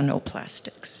and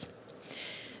nanoplastics.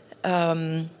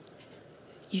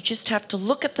 You just have to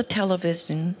look at the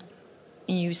television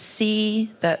and you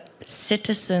see that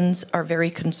citizens are very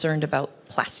concerned about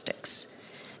plastics.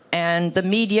 And the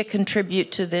media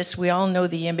contribute to this. We all know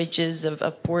the images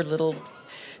of poor little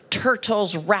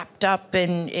turtles wrapped up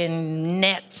in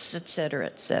nets, et cetera,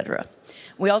 et cetera.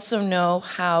 We also know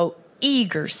how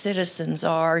eager citizens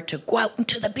are to go out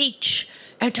into the beach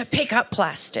and to pick up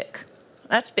plastic.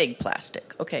 That's big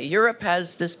plastic. Okay, Europe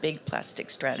has this big plastic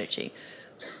strategy.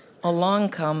 Along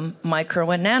come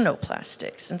micro and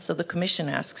nanoplastics. And so the Commission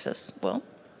asks us, well,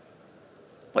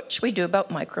 what should we do about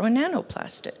micro and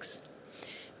nanoplastics?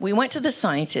 We went to the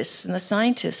scientists, and the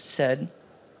scientists said,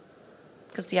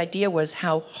 because the idea was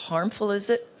how harmful is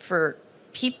it for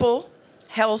people,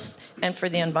 health, and for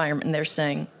the environment. And they're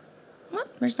saying, well,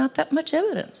 there's not that much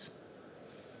evidence.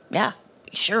 Yeah,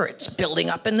 sure, it's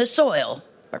building up in the soil.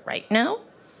 But right now,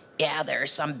 yeah, there are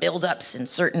some buildups in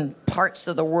certain parts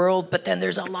of the world, but then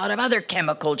there's a lot of other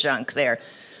chemical junk there.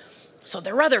 So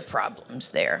there are other problems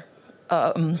there.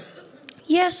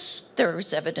 Yes,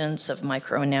 there's evidence of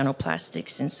micro and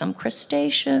nanoplastics in some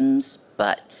crustaceans,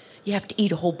 but you have to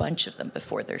eat a whole bunch of them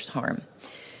before there's harm.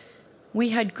 We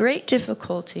had great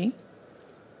difficulty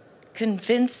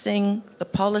convincing the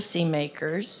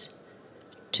policymakers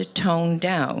to tone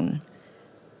down,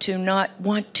 to not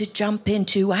want to jump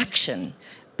into action,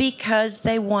 because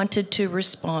they wanted to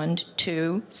respond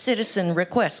to citizen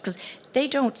requests, because they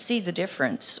don't see the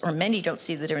difference, or many don't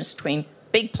see the difference between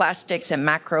big plastics and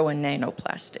macro and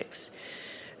nanoplastics.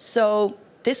 So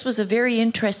this was a very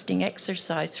interesting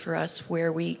exercise for us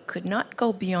where we could not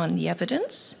go beyond the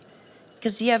evidence,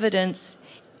 because the evidence,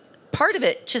 part of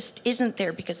it just isn't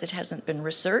there because it hasn't been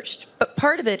researched, but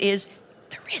part of it is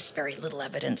there is very little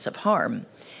evidence of harm.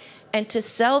 And to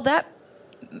sell that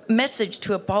message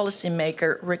to a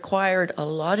policymaker required a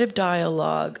lot of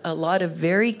dialogue, a lot of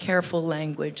very careful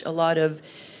language, a lot of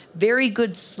very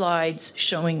good slides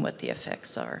showing what the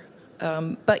effects are.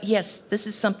 But yes, this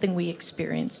is something we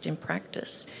experienced in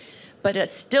practice. But I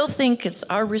still think it's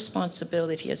our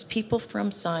responsibility as people from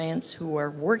science who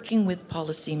are working with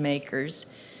policymakers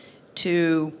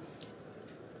to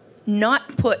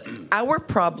not put our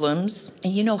problems,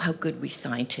 and you know how good we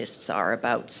scientists are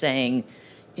about saying,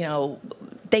 you know,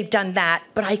 they've done that,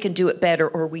 but I can do it better,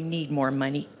 or we need more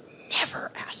money.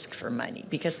 Never ask for money,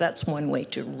 because that's one way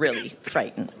to really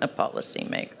frighten a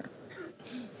policymaker.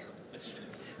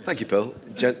 Thank you, Pearl.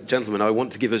 Gentlemen, I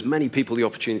want to give as many people the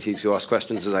opportunity to ask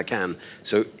questions as I can.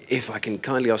 So if I can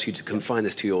kindly ask you to confine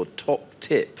this to your top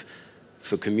tip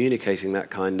for communicating that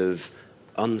kind of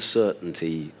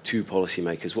uncertainty to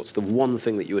policymakers, what's the one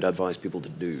thing that you would advise people to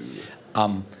do?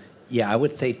 Yeah, I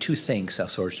would say two things,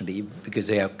 unfortunately, because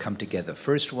they have come together.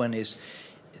 First one is,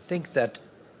 I think that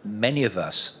many of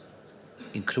us,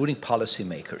 including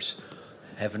policymakers,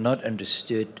 have not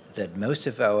understood that most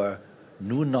of our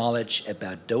new knowledge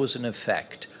about dose and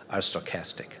effect are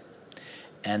stochastic.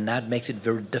 And that makes it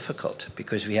very difficult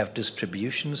because we have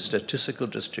distributions, statistical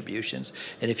distributions.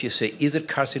 And if you say, is it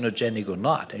carcinogenic or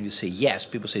not? And you say yes,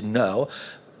 people say no,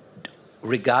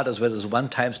 regardless whether it's 1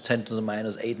 times 10 to the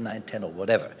minus 8, 9, 10, or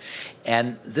whatever.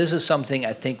 And this is something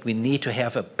I think we need to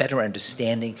have a better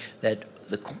understanding that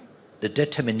the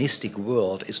deterministic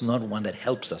world is not one that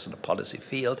helps us in the policy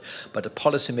field, but the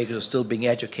policymakers are still being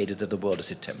educated that the world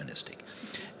is deterministic.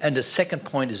 And the second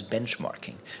point is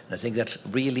benchmarking. And I think that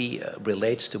really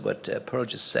relates to what Pearl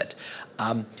just said.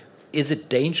 Is it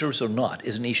dangerous or not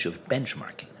is an issue of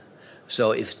benchmarking.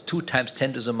 So if 2 times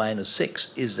 10 to the minus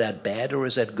 6, is that bad or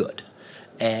is that good?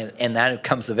 And then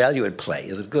comes the value in play.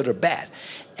 Is it good or bad?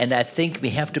 And I think we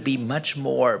have to be much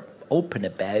more open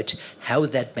about how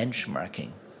that benchmarking,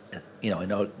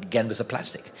 again with the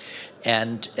plastic.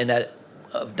 And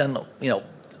I've done,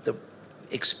 the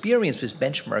experience with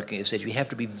benchmarking is that we have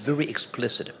to be very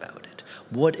explicit about it.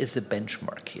 What is the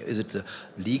benchmark here? Is it the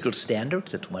legal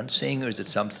standards, that's one thing, or is it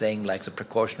something like the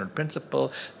precautionary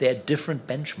principle? There are different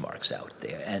benchmarks out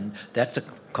there, and that's a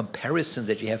comparison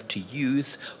that you have to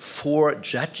use for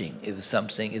judging if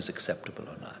something is acceptable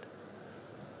or not.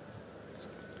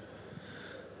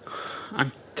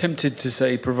 I'm tempted to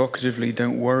say provocatively,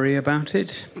 don't worry about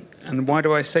it. And why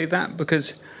do I say that?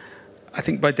 Because I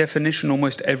think by definition,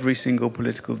 almost every single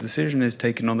political decision is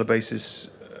taken on the basis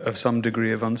of some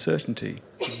degree of uncertainty.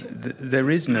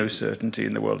 There is no certainty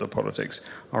in the world of politics.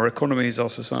 Our economies, our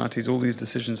societies, all these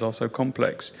decisions are so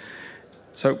complex.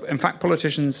 So, in fact,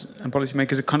 politicians and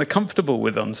policymakers are kind of comfortable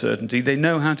with uncertainty. They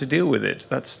know how to deal with it.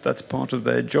 That's part of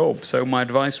their job. So my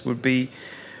advice would be,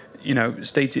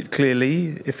 state it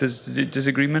clearly if there's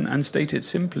disagreement, and state it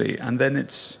simply. And then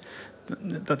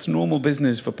that's normal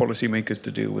business for policymakers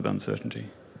to deal with uncertainty.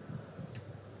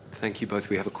 Thank you both.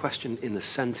 We have a question in the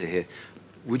center here.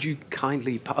 Would you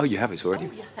kindly... Oh, you have it already?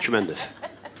 Oh, yeah. Tremendous.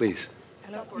 Please.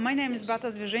 Hello. My name is Bata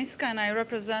Zwierzyńska, and I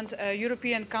represent a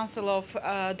European Council of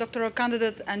doctoral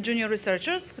candidates and junior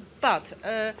researchers. But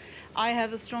I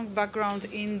have a strong background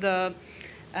in the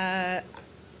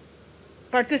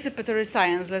participatory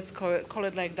science, let's call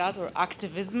it like that, or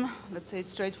activism, let's say it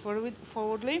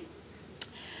straightforwardly.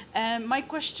 My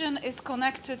question is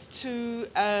connected to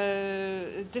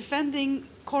defending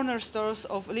cornerstones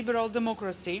of liberal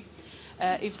democracy.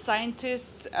 If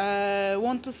scientists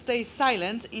want to stay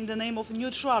silent in the name of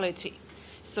neutrality.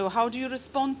 So how do you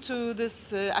respond to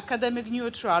this academic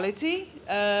neutrality?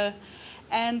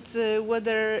 And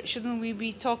whether shouldn't we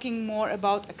be talking more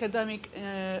about academic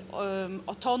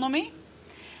autonomy?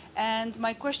 And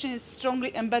my question is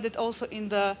strongly embedded also in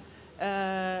the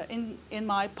in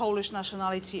my Polish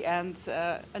nationality and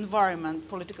environment,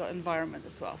 political environment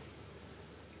as well.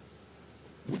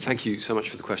 Thank you so much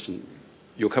for the question.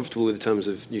 You're comfortable with the terms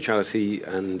of neutrality,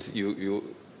 and you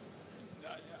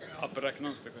but I can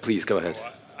answer the question. Please go ahead.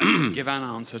 I can give an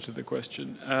answer to the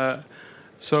question.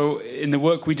 So in the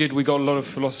work we did, we got a lot of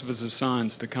philosophers of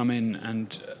science to come in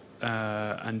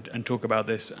and talk about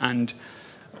this. And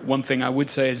one thing I would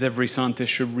say is every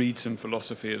scientist should read some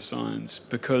philosophy of science,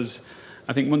 because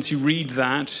I think once you read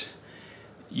that,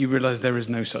 you realize there is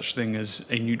no such thing as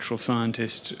a neutral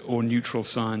scientist or neutral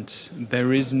science.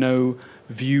 There is no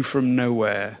view from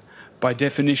nowhere. By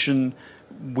definition,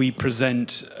 we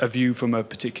present a view from a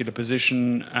particular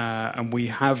position, and we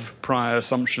have prior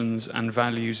assumptions and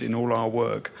values in all our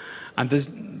work. And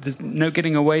there's no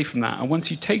getting away from that. And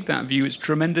once you take that view, it's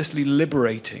tremendously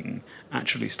liberating,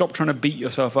 actually. Stop trying to beat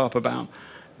yourself up about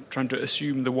trying to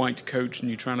assume the white coat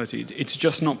neutrality. It's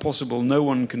just not possible. No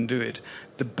one can do it.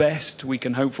 The best we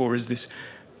can hope for is this,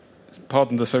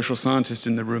 pardon the social scientist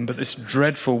in the room, but this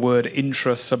dreadful word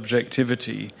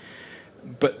intrasubjectivity.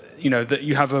 But, you know, that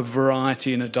you have a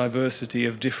variety and a diversity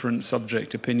of different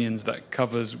subject opinions that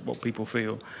covers what people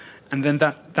feel. And then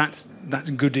that's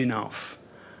good enough.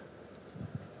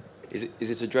 Is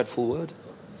it a dreadful word?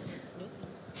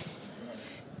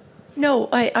 No,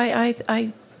 I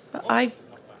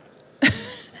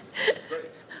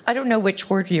don't know which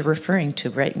word you're referring to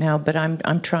right now, but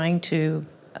I'm trying to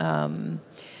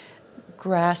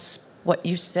grasp what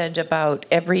you said about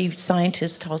every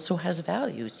scientist also has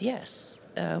values. Yes,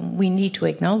 we need to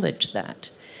acknowledge that.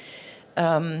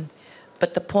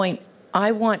 But the point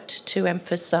I want to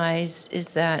emphasize is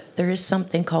that there is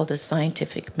something called a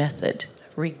scientific method,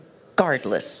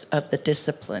 regardless of the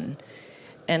discipline.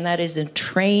 And that is in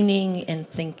training, in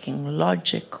thinking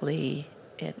logically,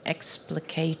 in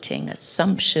explicating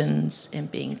assumptions, in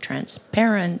being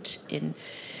transparent, in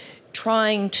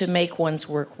trying to make one's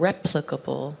work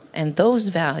replicable. And those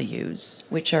values,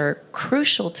 which are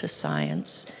crucial to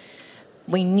science,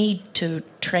 we need to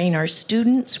train our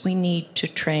students, we need to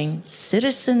train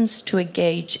citizens to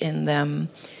engage in them,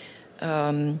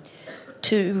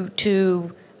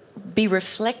 to be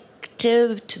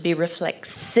reflective, to be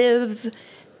reflexive,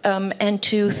 and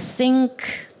to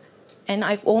think, and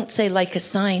I won't say like a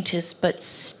scientist, but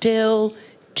still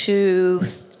to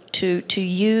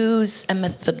use a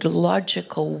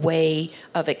methodological way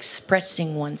of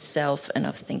expressing oneself and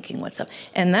of thinking oneself.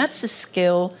 And that's a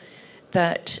skill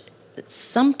that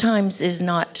sometimes is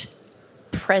not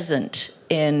present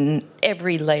in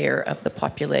every layer of the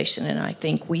population, and I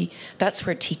think that's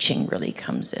where teaching really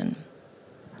comes in.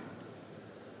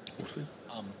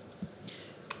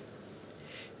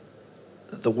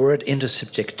 The word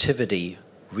intersubjectivity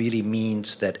really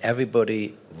means that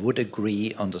everybody would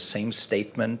agree on the same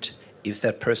statement if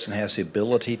that person has the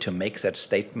ability to make that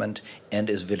statement and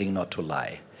is willing not to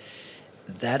lie.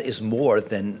 That is more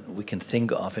than we can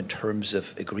think of in terms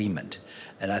of agreement.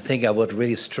 And I think I would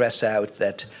really stress out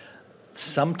that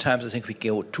sometimes I think we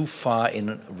go too far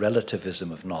in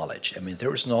relativism of knowledge. I mean,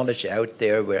 there is knowledge out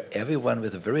there where everyone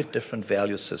with a very different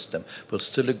value system will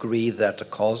still agree that the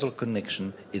causal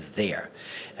connection is there.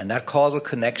 And that causal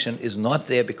connection is not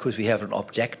there because we have an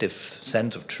objective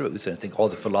sense of truth, and I think all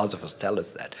the philosophers tell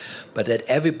us that, but that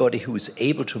everybody who is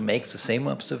able to make the same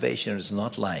observation and is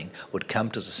not lying would come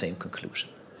to the same conclusion.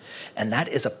 And that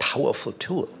is a powerful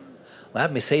tool.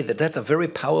 Let me say that that's a very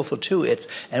powerful tool,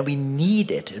 and we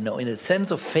need it, in a sense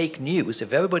of fake news.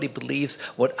 If everybody believes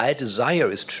what I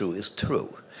desire is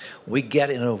true, we get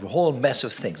in a whole mess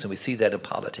of things, and we see that in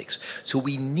politics. So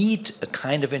we need a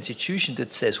kind of institution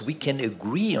that says we can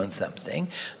agree on something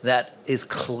that is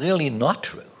clearly not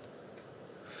true.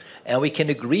 And we can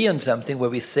agree on something where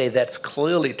we say that's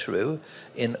clearly true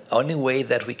in any way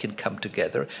that we can come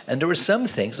together. And there are some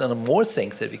things, and more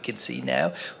things that we can see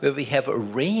now, where we have a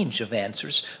range of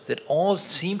answers that all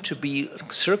seem to be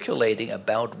circulating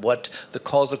about what the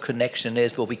causal connection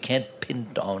is, but we can't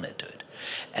pin down into it.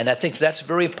 And I think that's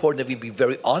very important that we be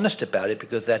very honest about it,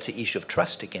 because that's the issue of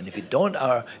trust again. If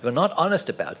you're not honest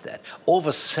about that,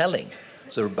 overselling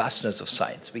the robustness of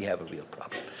science, we have a real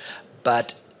problem.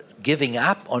 But giving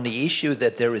up on the issue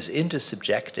that there is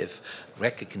intersubjective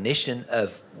recognition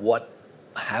of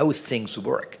how things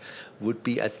work would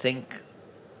be, I think,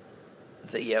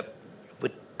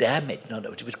 would damage,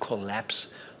 it would collapse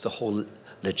the whole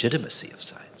legitimacy of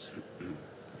science.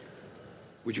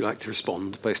 Would you like to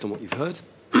respond based on what you've heard?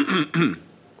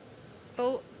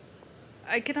 Well,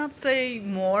 I cannot say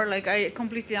more. Like, I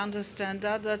completely understand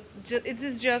that. It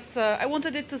is just, I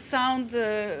wanted it to sound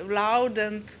loud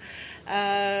and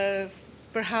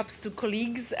perhaps to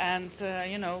colleagues, and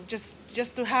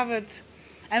just to have it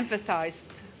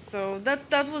emphasized. So that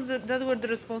were the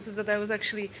responses that I was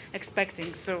actually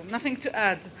expecting. So nothing to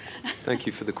add. Thank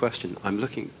you for the question. I'm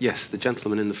looking. Yes, the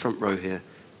gentleman in the front row here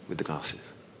with the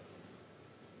glasses.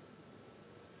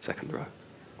 Second row.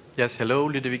 Yes, hello,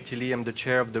 Ludovic Tilly. I'm the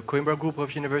chair of the Coimbra Group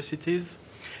of Universities.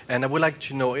 And I would like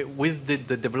to know, with the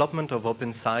development of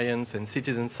open science and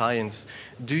citizen science,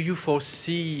 do you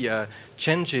foresee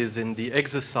changes in the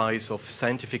exercise of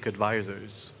scientific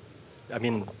advisors? I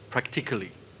mean,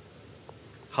 practically,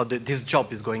 how this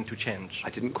job is going to change? I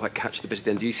didn't quite catch the bit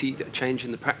then. Do you see a change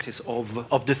in the practice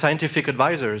of... Of the scientific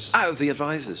advisors. Oh, the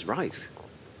advisors, right.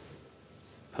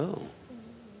 Oh.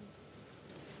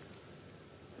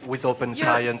 With open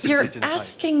science. You're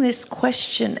asking this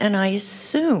question, and I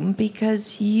assume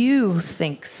because you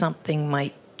think something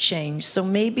might change. So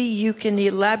maybe you can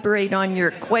elaborate on your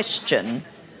question.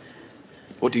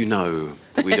 What do you know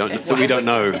that we don't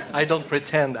know? I don't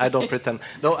pretend.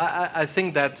 No, I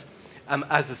think that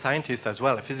as a scientist as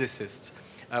well, a physicist,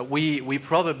 we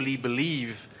probably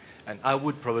believe, and I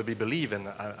would probably believe, and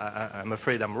I'm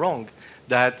afraid I'm wrong,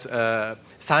 that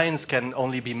science can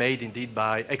only be made indeed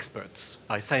by experts,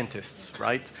 by scientists,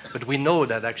 right? But we know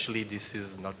that actually this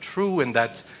is not true, and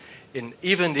that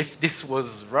even if this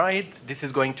was right, this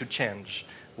is going to change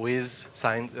with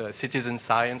citizen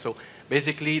science. So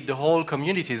basically, the whole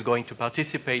community is going to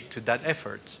participate to that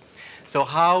effort. So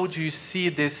how do you see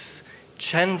this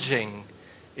changing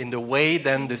in the way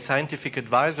then the scientific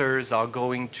advisors are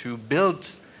going to build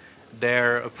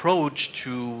their approach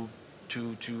to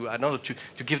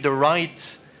give the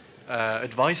right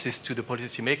advices to the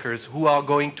policymakers who are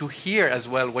going to hear as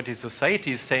well what the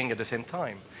society is saying at the same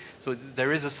time? So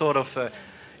there is a sort of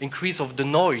increase of the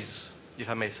noise, if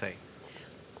I may say.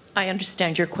 I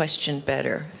understand your question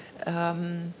better.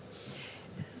 I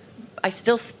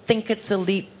still think it's a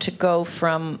leap to go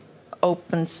from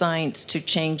open science to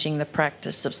changing the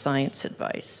practice of science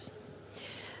advice.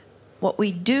 What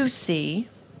we do see,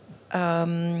 I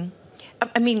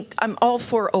mean, I'm all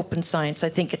for open science. I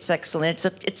think it's excellent.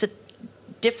 It's a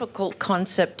difficult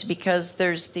concept because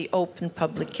there's the open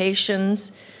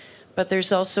publications, but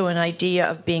there's also an idea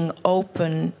of being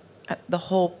open. The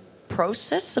whole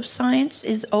process of science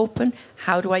is open.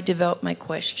 How do I develop my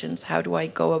questions? How do I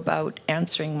go about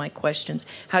answering my questions?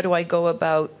 How do I go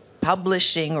about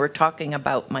publishing or talking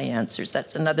about my answers?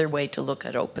 That's another way to look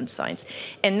at open science.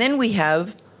 And then we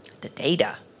have the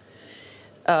data.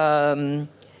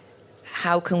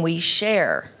 How can we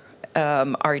share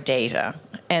our data?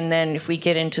 And then if we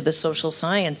get into the social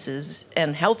sciences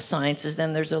and health sciences,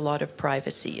 then there's a lot of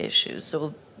privacy issues.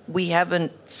 So we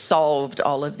haven't solved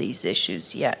all of these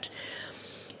issues yet.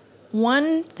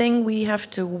 One thing we have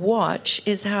to watch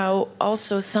is how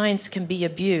also science can be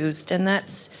abused, and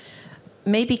that's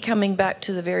maybe coming back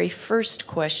to the very first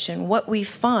question. What we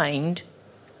find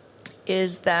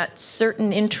is that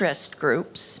certain interest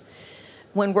groups,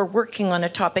 when we're working on a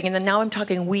topic, and then now I'm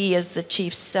talking we as the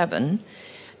Chief Seven,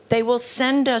 they will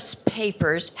send us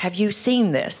papers, have you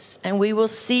seen this? And we will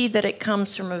see that it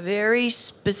comes from a very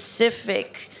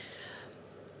specific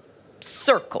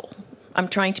circle. I'm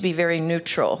trying to be very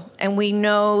neutral. And we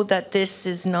know that this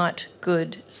is not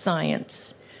good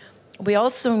science. We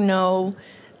also know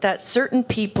that certain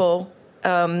people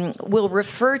will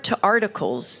refer to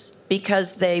articles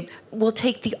because they will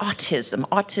take the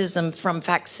autism from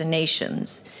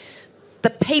vaccinations. The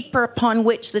paper upon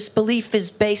which this belief is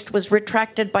based was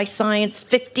retracted by science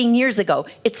 15 years ago.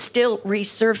 It still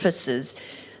resurfaces.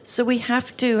 So we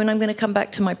have to, and I'm going to come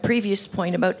back to my previous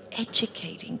point about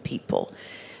educating people,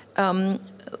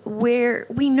 where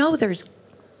we know there's,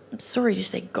 I'm sorry to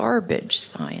say, garbage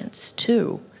science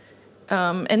too.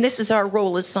 And this is our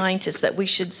role as scientists, that we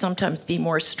should sometimes be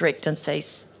more strict and say,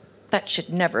 that should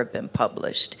never have been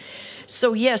published.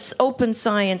 So yes, open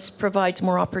science provides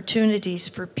more opportunities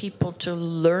for people to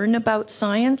learn about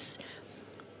science,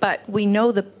 but we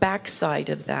know the backside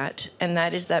of that, and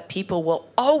that is that people will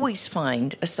always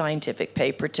find a scientific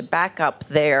paper to back up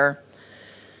their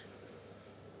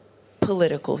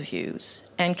political views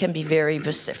and can be very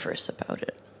vociferous about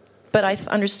it. But I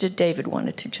understood David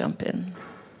wanted to jump in.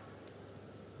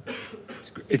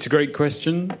 It's a great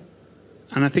question,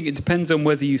 and I think it depends on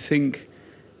whether you think,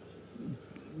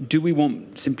 do we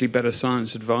want simply better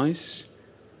science advice,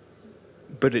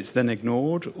 but it's then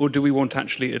ignored, or do we want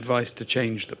actually advice to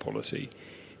change the policy?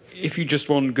 If you just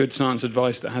want good science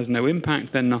advice that has no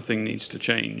impact, then nothing needs to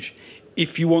change.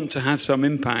 If you want to have some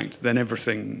impact, then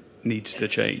everything needs to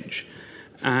change.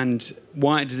 And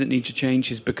why does it need to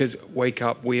change is because, wake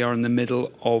up, we are in the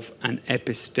middle of an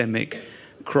epistemic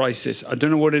crisis. I don't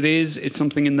know what it is. It's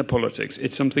something in the politics.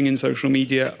 It's something in social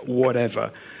media,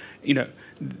 whatever. You know,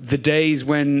 the days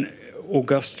when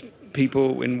august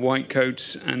people in white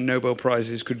coats and Nobel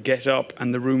Prizes could get up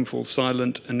and the room falls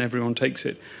silent and everyone takes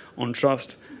it on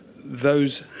trust,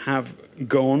 those have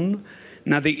gone.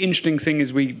 Now, the interesting thing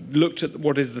is we looked at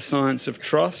what is the science of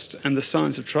trust, and the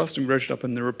science of trust, and we wrote it up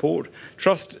in the report.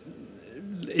 Trust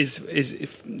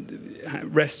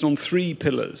rests on 3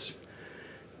 pillars.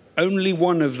 Only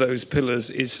one of those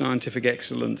pillars is scientific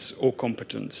excellence or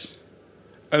competence.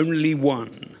 Only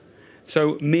one.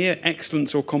 So mere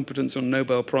excellence or competence on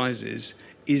Nobel Prizes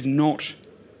is not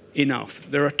enough.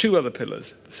 There are 2 other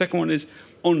pillars. The second one is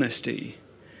honesty.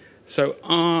 So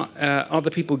are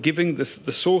the people giving the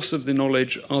source of the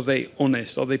knowledge, are they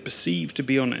honest? Are they perceived to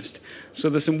be honest? So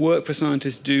there's some work for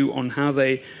scientists to do on how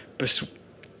they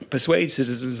persuade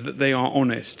citizens that they are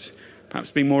honest. perhaps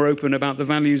being more open about the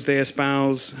values they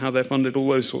espouse, how they're funded, all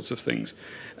those sorts of things.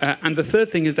 And the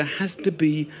third thing is there has to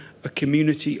be a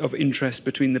community of interest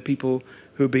between the people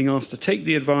who are being asked to take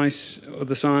the advice of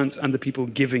the science and the people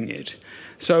giving it.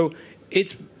 So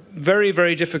it's very,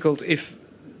 very difficult if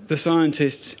the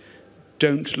scientists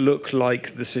don't look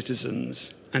like the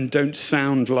citizens and don't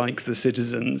sound like the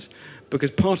citizens,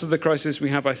 because part of the crisis we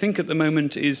have, I think, at the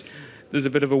moment is there's a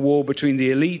bit of a war between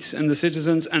the elites and the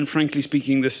citizens, and frankly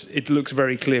speaking, it looks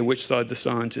very clear which side the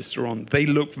scientists are on. They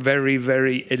look very,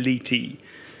 very elite-y.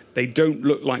 They don't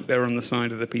look like they're on the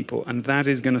side of the people, and that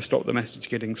is going to stop the message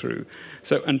getting through.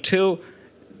 So until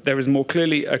there is more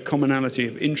clearly a commonality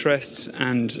of interests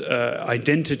and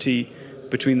identity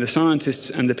between the scientists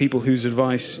and the people whose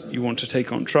advice you want to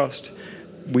take on trust,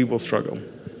 we will struggle.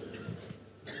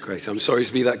 Great. I'm sorry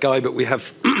to be that guy, but we have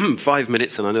 5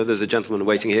 minutes, and I know there's a gentleman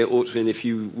waiting here. Ortwin, if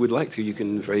you would like to, you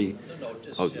can very...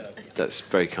 that's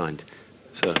very kind.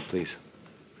 Sir, please.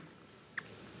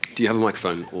 Do you have a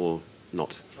microphone or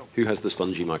not? Who has the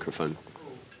spongy microphone?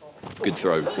 Good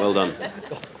throw. Well done.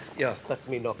 Yeah, that's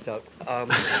me knocked out.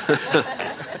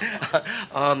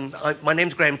 My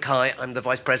name's Graham Kai. I'm the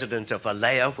Vice President of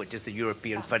ALEA, which is the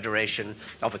European Federation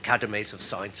of Academies of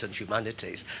Science and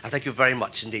Humanities. I thank you very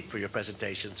much indeed for your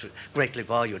presentations, greatly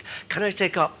valued. Can I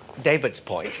take up David's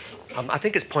point? I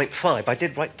think it's point 5. I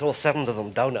did write all 7 of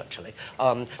them down, actually.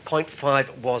 Point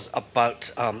 5 was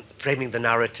about framing the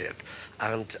narrative,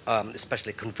 and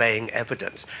especially conveying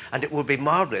evidence. And it would be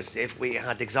marvelous if we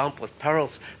had examples.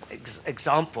 Perel's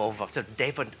example of a sort of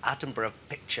David Attenborough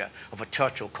picture of a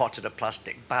turtle caught in a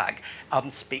plastic bag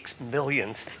speaks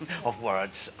millions of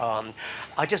words.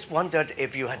 I just wondered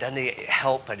if you had any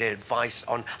help and advice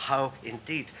on how,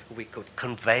 indeed, we could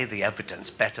convey the evidence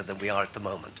better than we are at the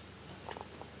moment.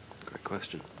 Great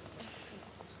question.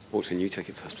 Ortwin, you take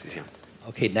it first, please. Yeah.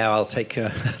 Okay, now I'll take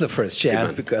the first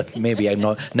chance because maybe I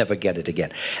never get it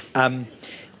again.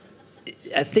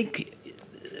 I think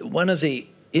one of the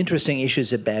interesting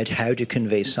issues about how to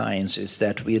convey science is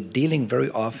that we are dealing very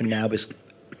often now with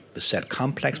set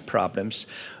complex problems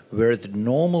where the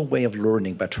normal way of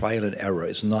learning by trial and error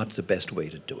is not the best way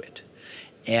to do it.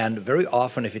 And very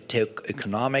often, if you take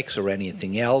economics or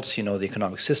anything else, the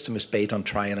economic system is based on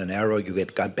trial and error. You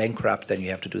get bankrupt, then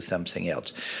you have to do something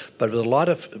else. But with a lot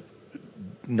of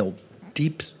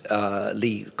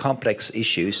deeply complex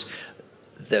issues,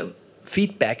 the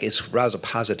feedback is rather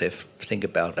positive. Think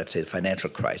about, let's say, the financial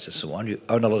crisis, so on. You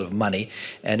earn a lot of money,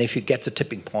 and if you get the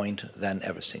tipping point, then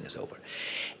everything is over.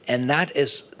 And that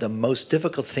is the most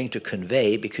difficult thing to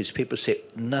convey because people say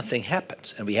nothing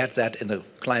happens. And we had that in the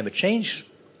climate change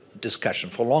discussion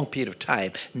for a long period of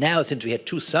time. Now, since we had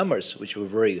 2 summers, which were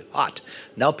very hot,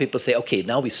 now people say, okay,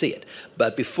 now we see it.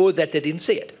 But before that, they didn't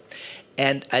see it.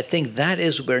 And I think that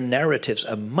is where narratives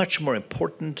are much more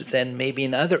important than maybe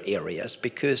in other areas,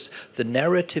 because the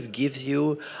narrative gives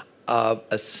you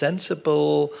a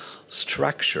sensible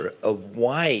structure of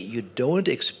why you don't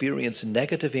experience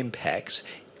negative impacts,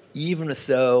 even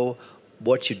though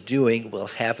what you're doing will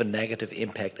have a negative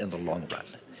impact in the long run.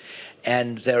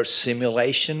 And there's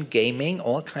simulation, gaming,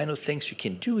 all kinds of things you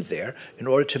can do there in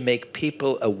order to make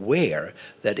people aware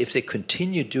that if they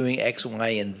continue doing X, Y,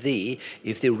 and Z,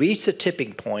 if they reach the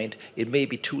tipping point, it may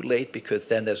be too late because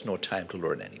then there's no time to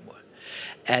learn anymore.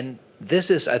 And this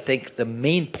is, I think, the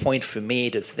main point for me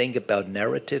to think about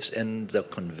narratives and the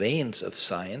conveyance of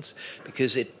science,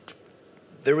 because it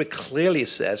very clearly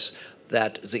says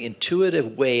that the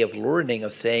intuitive way of learning,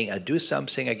 of saying, I do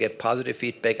something, I get positive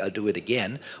feedback, I'll do it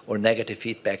again, or negative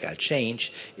feedback, I'll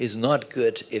change, is not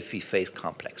good if we face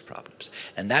complex problems.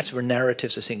 And that's where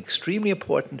narratives are extremely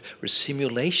important, where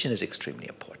simulation is extremely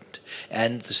important.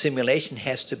 And the simulation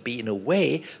has to be in a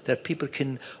way that people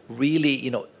can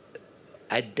really,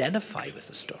 identify with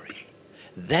the story.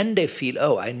 Then they feel,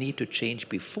 oh, I need to change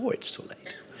before it's too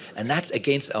late. And that's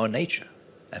against our nature.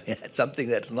 I mean, it's something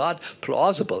that's not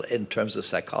plausible in terms of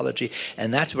psychology,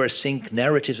 and that's where I think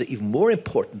narratives are even more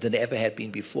important than they ever had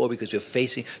been before, because we're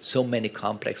facing so many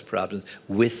complex problems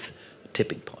with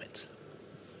tipping points.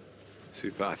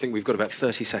 Super. I think we've got about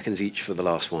 30 seconds each for the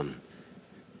last one.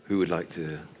 Who would like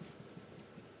to?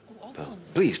 Pearl.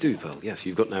 Please do, Pearl. Yes,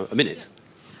 you've got now a minute.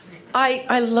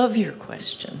 I love your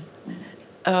question.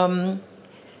 And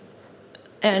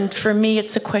for me,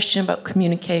 it's a question about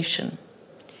communication.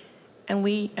 And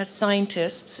we, as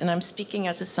scientists, and I'm speaking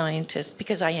as a scientist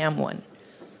because I am one,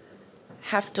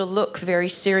 have to look very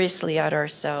seriously at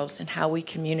ourselves and how we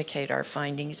communicate our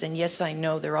findings. And yes, I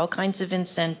know there are all kinds of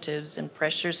incentives and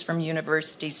pressures from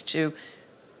universities to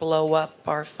blow up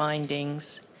our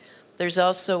findings. There's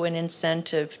also an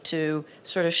incentive to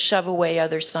sort of shove away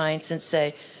other science and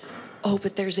say, oh,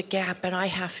 but there's a gap and I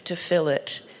have to fill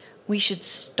it. We should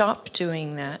stop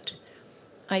doing that.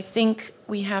 I think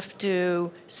we have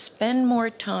to spend more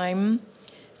time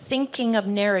thinking of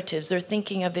narratives or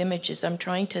thinking of images. I'm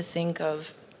trying to think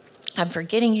of, I'm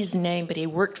forgetting his name, but he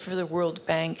worked for the World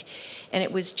Bank, and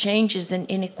it was changes in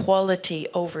inequality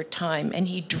over time, and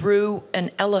he drew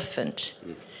an elephant.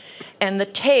 And the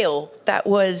tail, that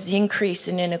was the increase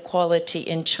in inequality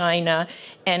in China,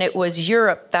 and it was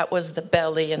Europe, that was the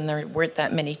belly, and there weren't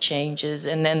that many changes,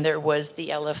 and then there was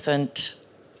the elephant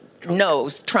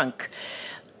nose, trunk.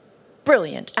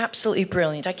 Brilliant, absolutely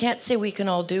brilliant. I can't say we can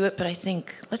all do it, but I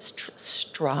think let's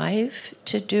strive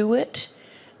to do it.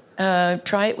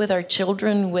 Try it with our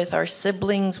children, with our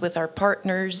siblings, with our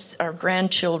partners, our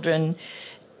grandchildren,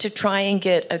 to try and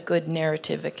get a good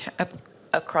narrative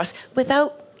across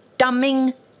without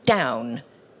dumbing down,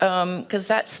 because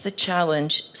that's the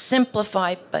challenge.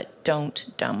 Simplify, but don't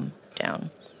dumb down.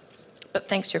 But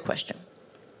thanks for your question.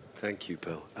 Thank you,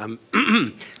 Pearl.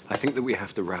 I think that we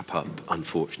have to wrap up,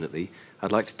 unfortunately.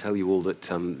 I'd like to tell you all that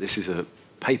this is a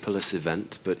paperless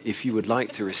event, but if you would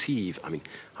like to receive, I mean,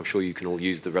 I'm sure you can all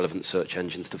use the relevant search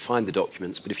engines to find the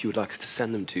documents, but if you would like us to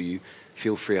send them to you,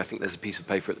 feel free. I think there's a piece of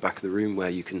paper at the back of the room where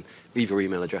you can leave your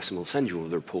email address and we'll send you all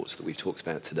the reports that we've talked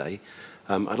about today.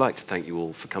 I'd like to thank you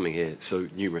all for coming here so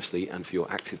numerously and for your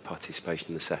active participation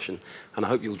in the session. And I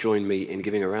hope you'll join me in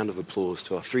giving a round of applause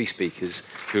to our three speakers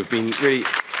who have been really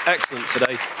excellent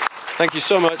today. Thank you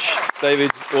so much,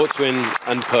 David, Ortwin,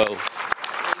 and Pearl.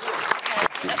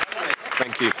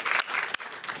 Thank you.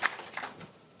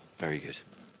 Very good.